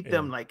they beat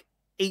them like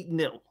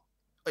 8-0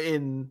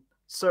 in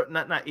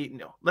not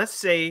 8-0. Let's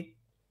say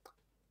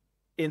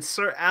in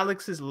Sir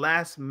Alex's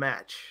last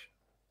match,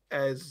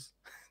 as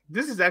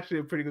this is actually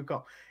a pretty good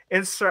call.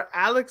 In Sir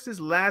Alex's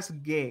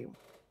last game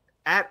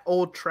at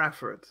Old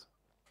Trafford,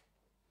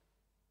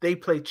 they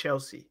play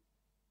Chelsea.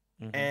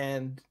 Mm-hmm.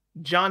 And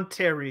John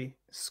Terry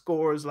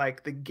scores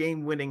like the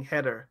game-winning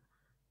header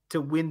to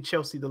win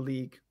Chelsea the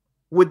league.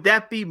 Would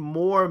that be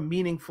more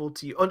meaningful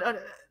to you?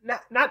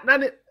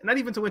 Not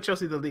even to win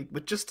Chelsea the league,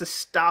 but just to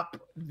stop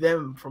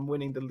them from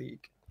winning the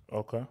league.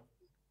 Okay.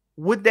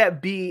 Would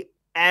that be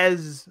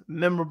as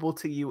memorable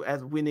to you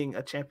as winning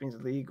a Champions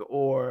League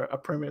or a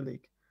Premier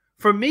League?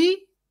 For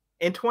me,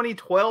 in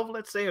 2012,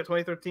 let's say, or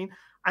 2013,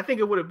 I think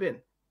it would have been.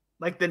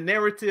 Like, the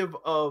narrative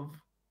of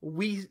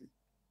we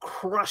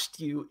crushed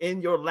you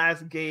in your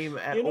last game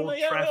at Old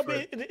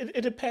Trafford.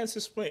 It depends.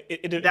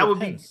 That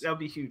would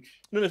be huge.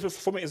 No,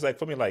 for me,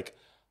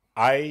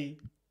 I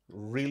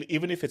really,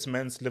 even if it's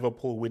meant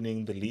Liverpool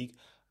winning the league,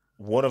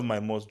 one of my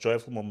most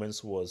joyful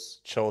moments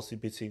was Chelsea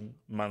beating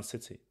Man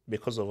City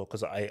because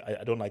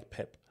I don't like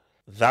Pep.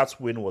 That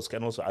win was,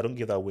 and also I don't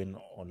give that win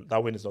on.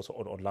 That win is also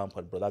on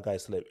Lampard, but that guy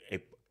is still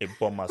a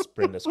bomber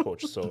brainless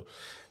coach. So,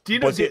 do you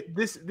know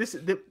this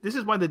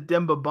is why the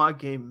Demba Ba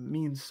game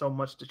means so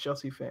much to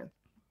Chelsea fans?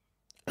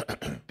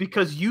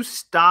 Because you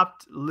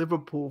stopped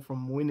Liverpool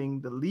from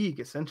winning the league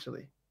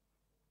essentially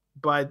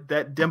by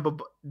that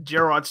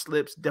Gerrard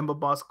slips, Demba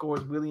Ba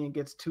scores, Willian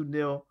gets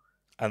 2-0,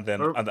 and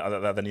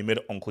then you made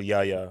Uncle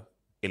Yaya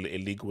a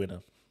league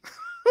winner.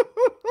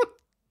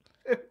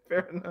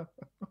 Fair enough.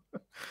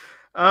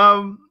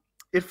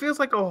 It feels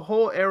like a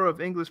whole era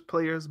of English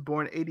players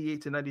born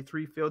 88 to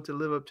 93 failed to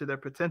live up to their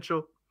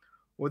potential.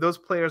 Were those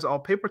players all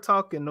paper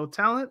talk and no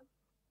talent?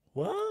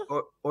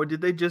 What? Or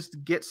did they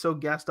just get so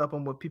gassed up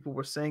on what people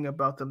were saying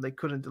about them they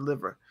couldn't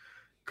deliver?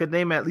 Could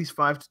name at least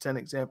 5 to 10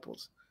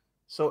 examples.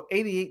 So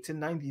 88 to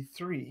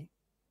 93.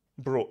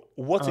 Bro,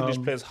 what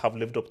English players have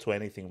lived up to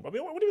anything? I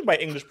mean, what do you mean by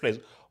English players?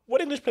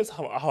 What English players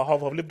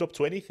have lived up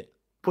to anything?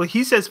 Well,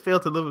 he says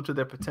failed to live up to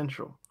their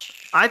potential.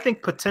 I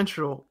think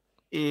potential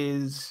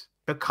is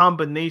a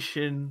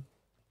combination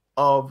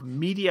of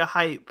media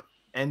hype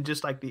and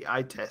just like the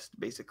eye test,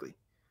 basically.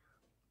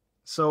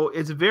 So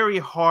it's very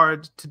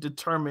hard to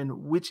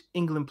determine which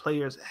England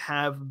players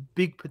have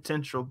big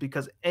potential,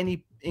 because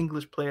any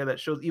English player that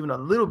shows even a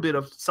little bit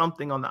of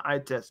something on the eye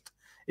test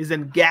is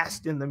then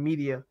gassed in the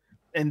media,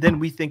 and then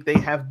we think they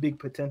have big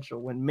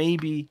potential when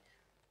maybe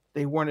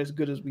they weren't as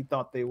good as we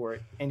thought they were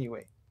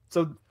anyway.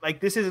 So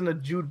like, this isn't a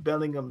Jude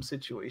Bellingham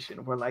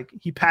situation where like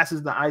he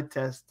passes the eye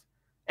test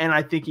and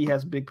I think he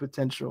has big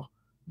potential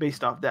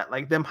based off that.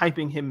 Like, them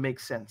hyping him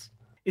makes sense.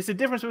 It's the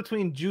difference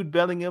between Jude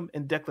Bellingham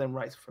and Declan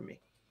Rice for me.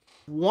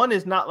 One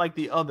is not like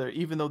the other,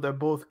 even though they're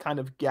both kind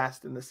of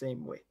gassed in the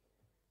same way.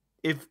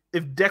 If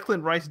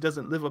Declan Rice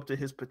doesn't live up to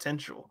his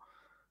potential,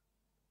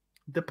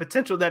 the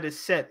potential that is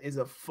set is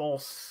a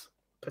false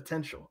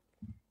potential.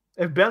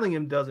 If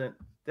Bellingham doesn't,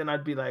 then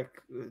I'd be like,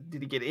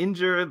 did he get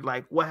injured?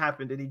 Like, what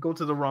happened? Did he go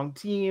to the wrong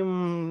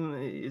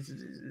team?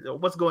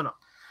 What's going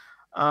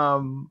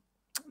on?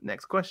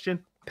 Next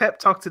question. Pep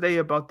talked today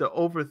about the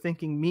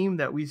overthinking meme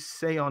that we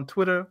say on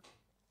Twitter,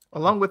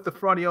 along with the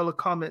Fraudiola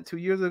comment 2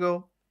 years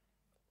ago.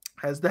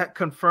 Has that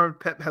confirmed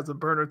Pep has a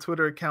burner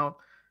Twitter account?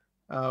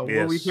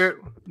 Yes.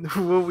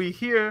 Will we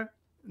hear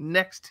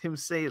next him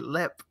say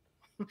Lep?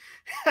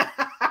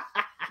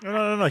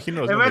 No. He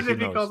knows. Imagine he if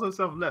he knows. calls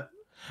himself Lep.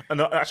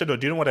 No, actually, no.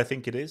 Do you know what I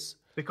think it is?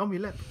 They call me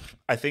Lep.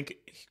 I think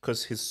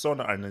because his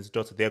son and his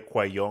daughter, they're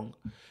quite young,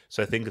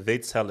 so I think they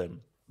tell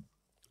him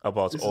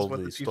about all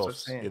these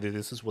stuff. Yeah,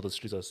 this is what the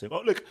streets are saying.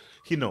 Oh, look,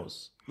 he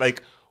knows.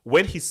 Like,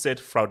 when he said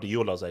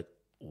Fraudiola, I was like,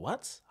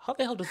 what? How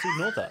the hell does he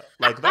know that?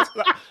 Like, that's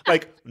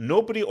like,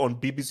 nobody on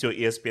BBC or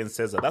ESPN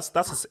says that.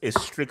 That's a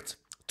strict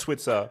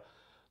Twitter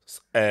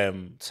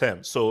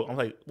term. So I'm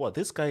like, what?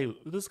 This guy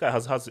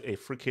has a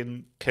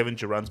freaking Kevin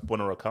Durant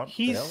burner account.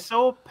 He's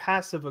so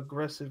passive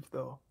aggressive,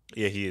 though.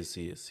 Yeah, he is.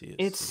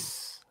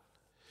 It's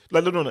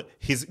like, no.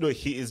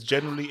 He is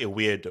generally a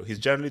weirdo. He's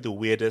generally the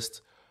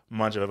weirdest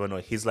manager I've ever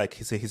known. He's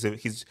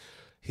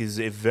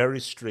a very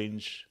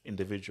strange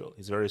individual.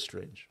 He's very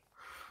strange.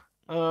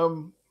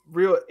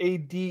 Real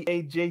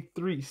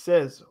ADAJ3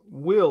 says,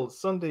 will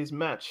Sunday's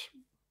match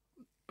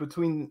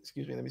between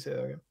City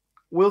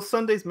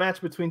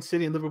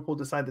and Liverpool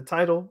decide the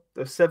title?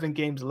 There's 7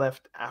 games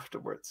left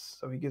afterwards.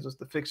 So he gives us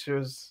the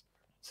fixtures.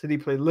 City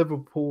play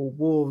Liverpool,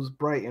 Wolves,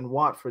 Brighton,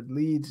 Watford,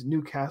 Leeds,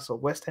 Newcastle,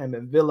 West Ham,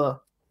 and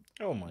Villa.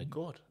 Oh my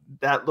God.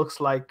 That looks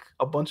like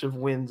a bunch of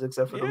wins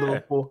except for the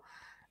Liverpool.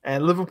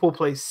 And Liverpool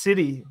plays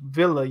City,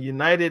 Villa,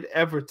 United,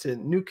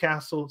 Everton,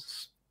 Newcastle,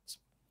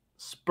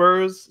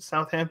 Spurs,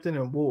 Southampton,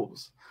 and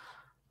Wolves.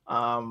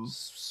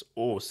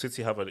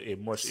 City have a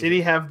much.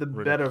 City have the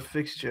better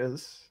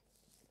fixtures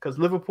because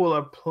Liverpool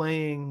are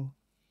playing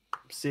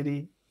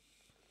City.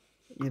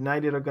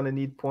 United are going to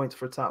need points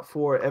for top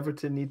 4.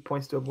 Everton need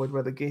points to avoid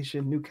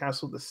relegation.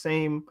 Newcastle the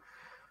same.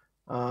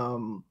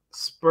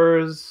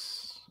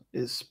 Spurs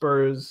is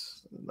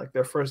Spurs. Like,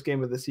 their first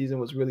game of the season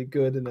was really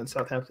good, and then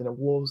Southampton and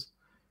Wolves.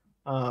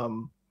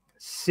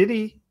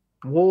 City,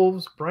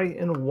 Wolves,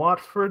 Brighton,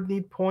 Watford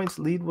need points.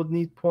 Leeds would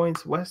need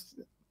points. West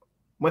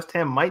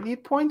Ham might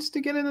need points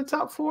to get in the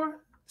top 4.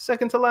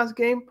 Second to last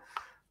game.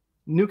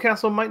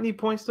 Newcastle might need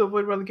points to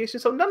avoid relegation.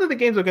 So none of the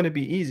games are going to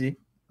be easy.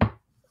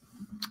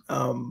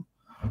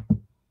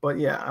 But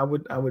yeah, I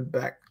would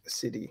back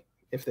City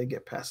if they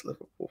get past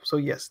Liverpool. So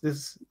yes,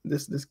 this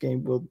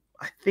game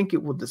I think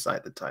it will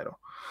decide the title.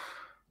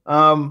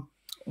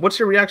 What's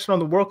your reaction on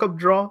the World Cup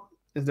draw?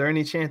 Is there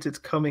any chance it's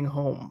coming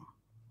home?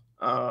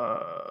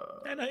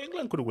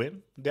 England could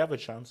win. They have a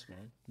chance,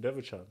 man. They have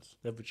a chance.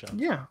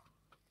 Yeah.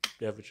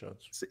 They have a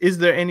chance. Is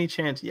there any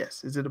chance?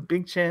 Yes. Is it a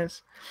big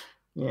chance?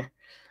 Yeah.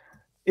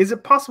 Is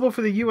it possible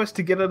for the U.S.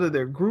 to get out of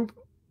their group?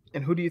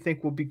 And who do you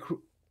think will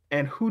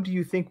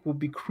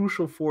be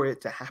crucial for it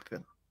to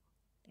happen?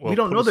 Well, we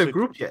don't know their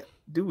group yet,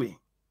 do we?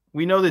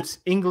 We know that it's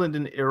England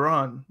and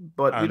Iran,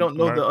 but we don't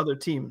know the other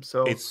team.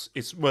 So it's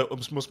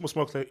most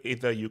likely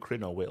either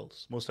Ukraine or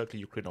Wales. Most likely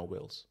Ukraine or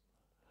Wales.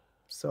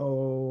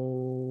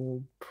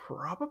 So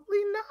probably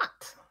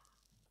not.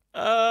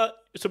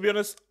 To be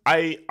honest,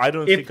 I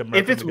don't think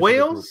America.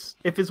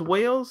 If it's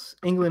Wales,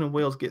 England and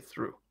Wales get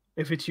through.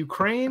 If it's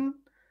Ukraine,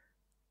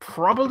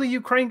 probably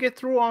Ukraine get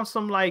through on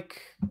some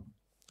like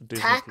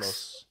Disney tax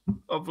Plus.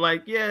 Of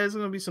like, it's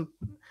gonna be some.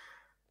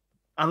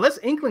 Unless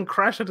England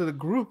crash into the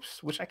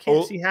groups, which I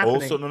can't see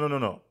happening. Also,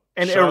 no.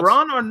 And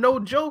Iran are no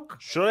joke.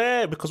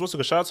 Sure, because what's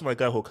the shout out to my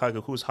guy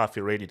Hokage, who's half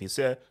Iranian. He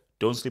said,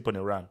 "Don't sleep on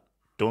Iran.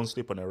 Don't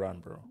sleep on Iran,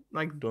 bro."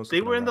 Like,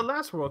 they were in the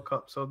last World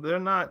Cup, so they're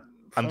not.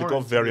 And they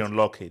got very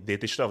unlucky. They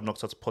should have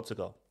knocked out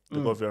Portugal.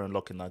 They got very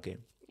unlucky in that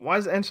game. Why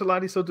is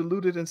Ancelotti so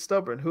deluded and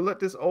stubborn? Who let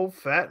this old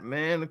fat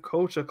man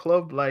coach a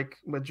club like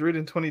Madrid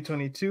in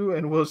 2022?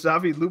 And will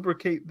Xavi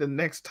lubricate the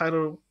next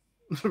title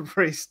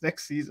race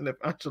next season if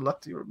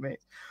Ancelotti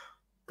remains?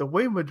 The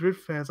way Madrid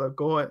fans are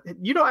going,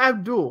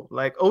 Abdul,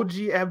 like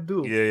OG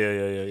Abdul.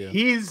 Yeah.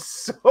 He's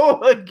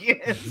so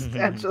against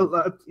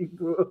Ancelotti,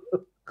 bro.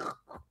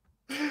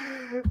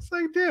 It's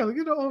like, damn,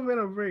 get the old man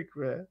a break,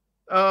 man.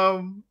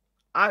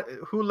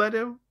 Who led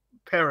him?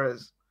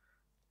 Perez.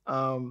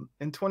 In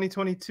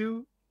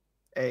 2022,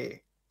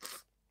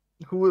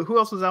 who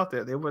else was out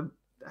there?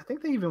 I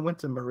think they even went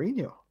to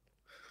Mourinho.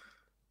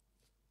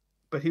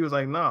 But he was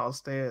like, no, I'll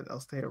stay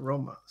at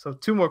Roma. So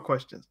 2 more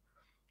questions.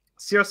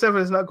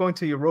 CR7 is not going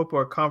to Europa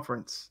or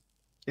conference.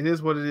 It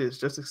is what it is.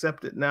 Just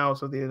accept it now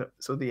so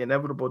the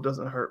inevitable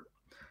doesn't hurt.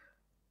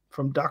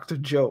 From Dr.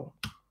 Joe.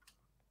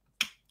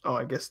 Oh,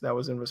 I guess that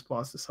was in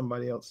response to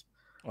somebody else.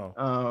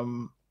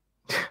 Oh.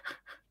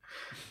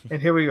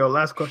 And here we go.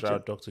 Last question.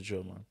 Shout out Dr.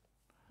 Joe, man.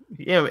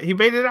 Yeah, he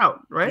made it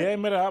out, right? Yeah, he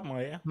made it out,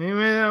 man. Yeah. He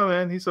made it out,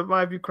 man. He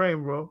survived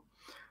Ukraine, bro.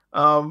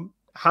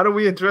 How do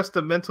we address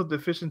the mental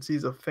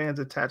deficiencies of fans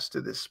attached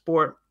to this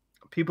sport?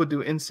 People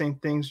do insane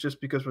things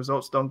just because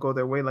results don't go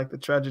their way, like the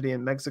tragedy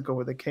in Mexico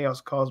or the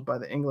chaos caused by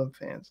the England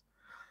fans.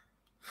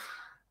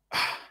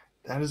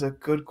 That is a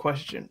good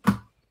question.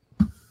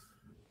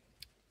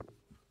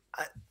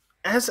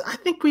 I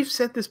think we've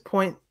said this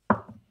point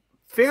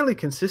fairly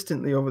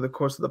consistently over the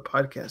course of the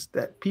podcast,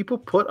 that people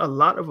put a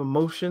lot of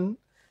emotion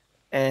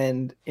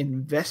and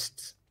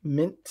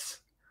investment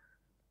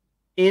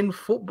in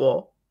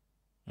football.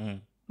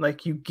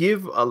 Like, you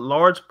give a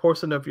large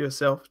portion of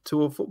yourself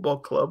to a football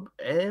club,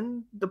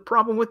 and the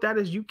problem with that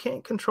is you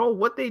can't control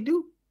what they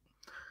do.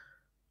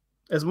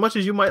 As much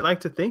as you might like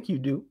to think you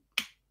do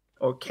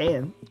or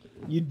can,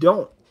 you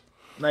don't.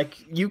 Like,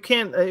 you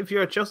can't, if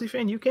you're a Chelsea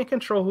fan, you can't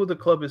control who the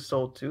club is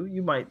sold to.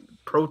 You might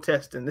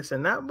protest and this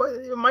and that, but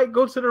it might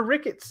go to the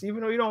Ricketts,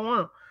 even though you don't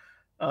want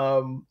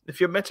to. If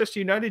you're Manchester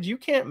United, you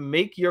can't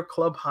make your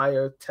club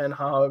hire Ten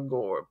Hag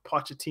or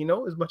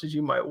Pochettino as much as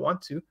you might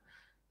want to.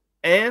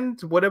 And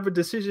whatever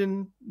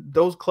decision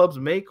those clubs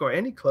make, or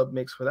any club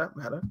makes for that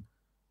matter,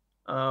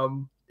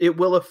 it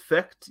will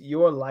affect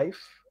your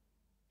life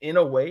in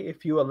a way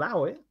if you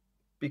allow it,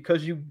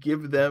 because you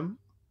give them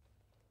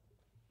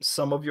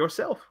some of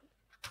yourself.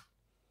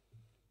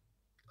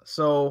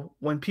 So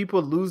when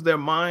people lose their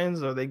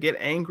minds or they get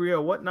angry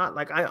or whatnot,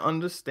 like, I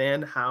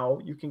understand how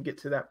you can get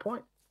to that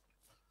point,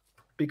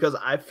 because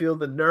I feel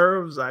the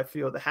nerves, I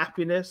feel the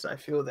happiness, I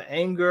feel the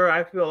anger,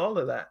 I feel all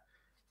of that.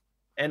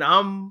 And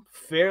I'm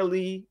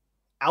fairly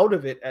out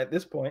of it at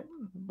this point,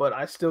 but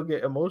I still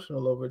get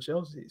emotional over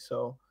Chelsea.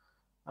 So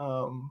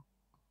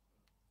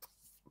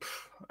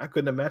I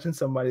couldn't imagine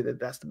somebody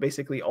that's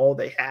basically all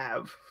they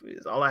have.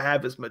 All I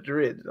have is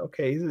Madrid.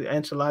 Okay,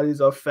 Ancelotti's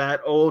a fat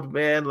old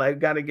man. Like,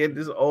 got to get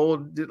this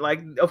old.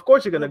 Like, of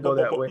course you're going to go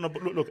that way. No,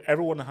 but look,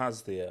 everyone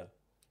has their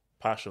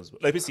passions.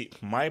 Let me see.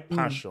 My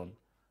passion,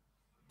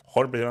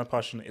 100%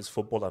 passion, is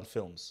football and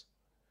films.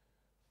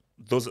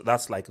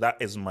 That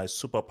is my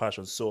super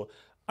passion. So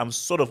I'm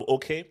sort of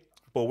okay.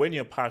 But when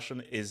your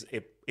passion is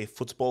a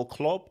football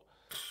club,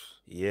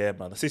 yeah,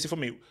 man. See, for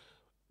me,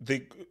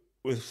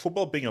 with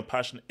football being your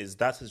passion, is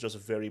just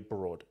very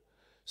broad.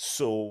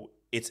 So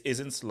it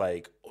isn't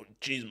like, oh,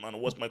 geez, man,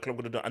 what's my club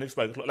going to do? And if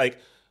my club, like,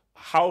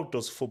 how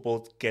does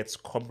football get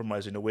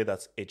compromised in a way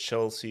that a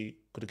Chelsea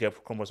could get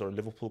compromised or a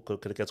Liverpool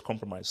could get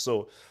compromised?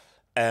 So,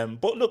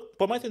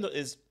 but my thing though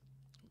is,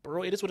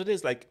 bro, it is what it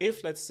is. Like,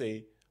 if, let's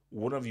say,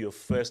 one of your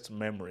first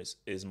memories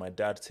is my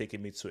dad taking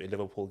me to a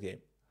Liverpool game,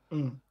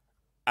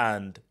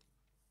 and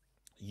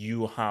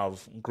you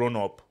have grown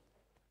up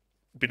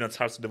being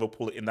attached to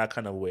Liverpool in that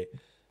kind of way,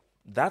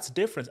 that's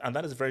different, and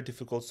that is very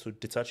difficult to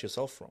detach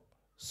yourself from.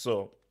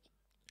 So,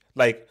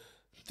 like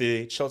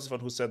the Chelsea fan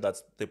who said that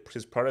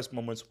his proudest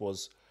moment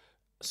was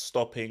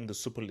stopping the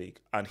Super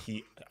League, and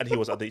he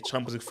was at the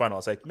Champions League final. I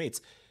was like,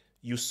 mate,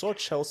 you saw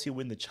Chelsea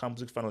win the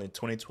Champions League final in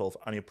 2012,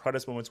 and your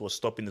proudest moment was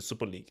stopping the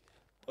Super League.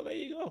 Well, there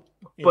you go.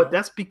 But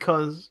that's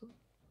because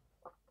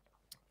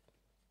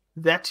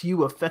that's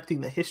you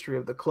affecting the history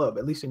of the club,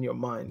 at least in your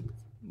mind.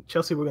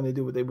 Chelsea were going to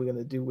do what they were going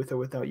to do with or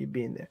without you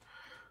being there.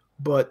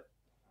 But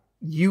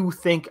you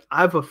think,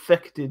 I've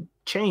affected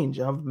change.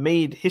 I've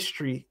made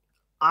history.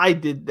 I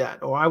did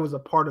that, or I was a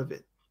part of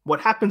it.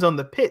 What happens on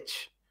the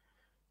pitch,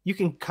 you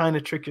can kind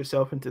of trick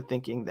yourself into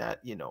thinking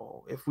that,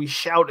 if we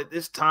shout at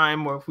this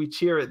time or if we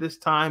cheer at this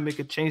time, it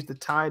could change the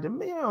tide. And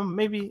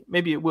maybe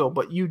it will,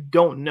 but you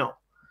don't know.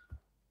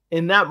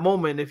 In that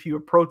moment, if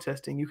you're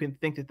protesting, you can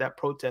think that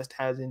protest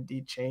has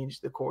indeed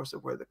changed the course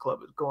of where the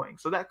club is going.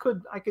 So I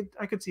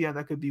could see how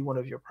that could be one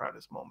of your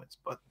proudest moments.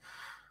 But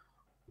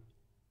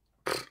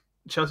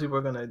Chelsea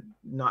were going to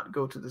not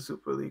go to the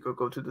Super League, or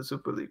go to the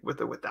Super League with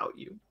or without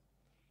you.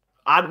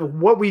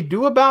 What we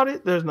do about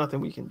it, there's nothing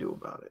we can do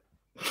about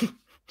it.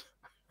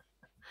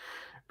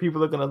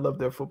 People are going to love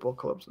their football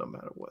clubs no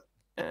matter what.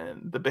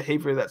 And the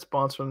behavior that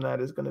spawns from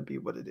that is going to be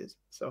what it is.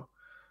 So,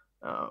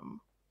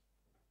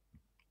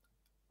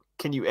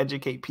 can you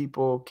educate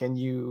people? Can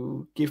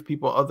you give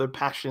people other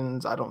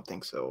passions? I don't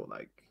think so.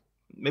 Like,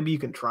 maybe you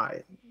can try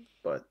it,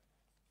 but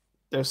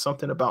there's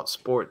something about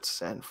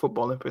sports and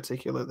football in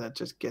particular that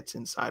just gets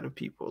inside of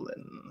people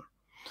and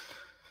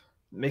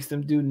makes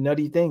them do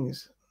nutty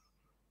things.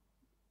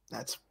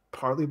 That's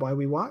partly why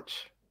we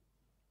watch,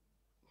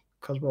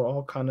 because we're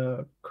all kind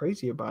of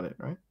crazy about it,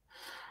 right?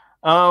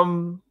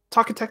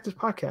 Talking Tactics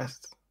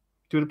podcast.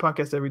 Do the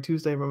podcast every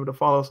Tuesday. Remember to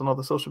follow us on all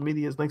the social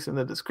medias. Links in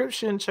the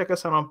description. Check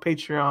us out on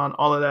Patreon.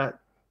 All of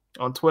that.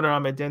 On Twitter,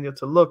 I'm at Daniel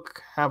to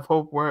Look. Have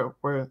hope. Where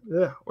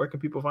can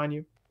people find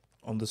you?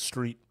 On the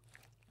street.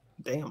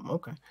 Damn.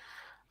 Okay.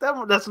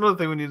 That's another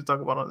thing we need to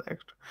talk about on the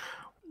extra.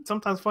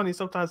 Sometimes funny,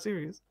 sometimes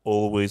serious.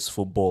 Always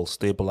football.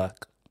 Stay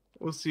black.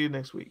 We'll see you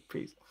next week.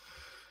 Peace.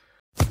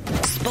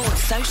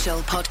 Sports Social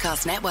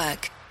Podcast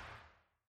Network.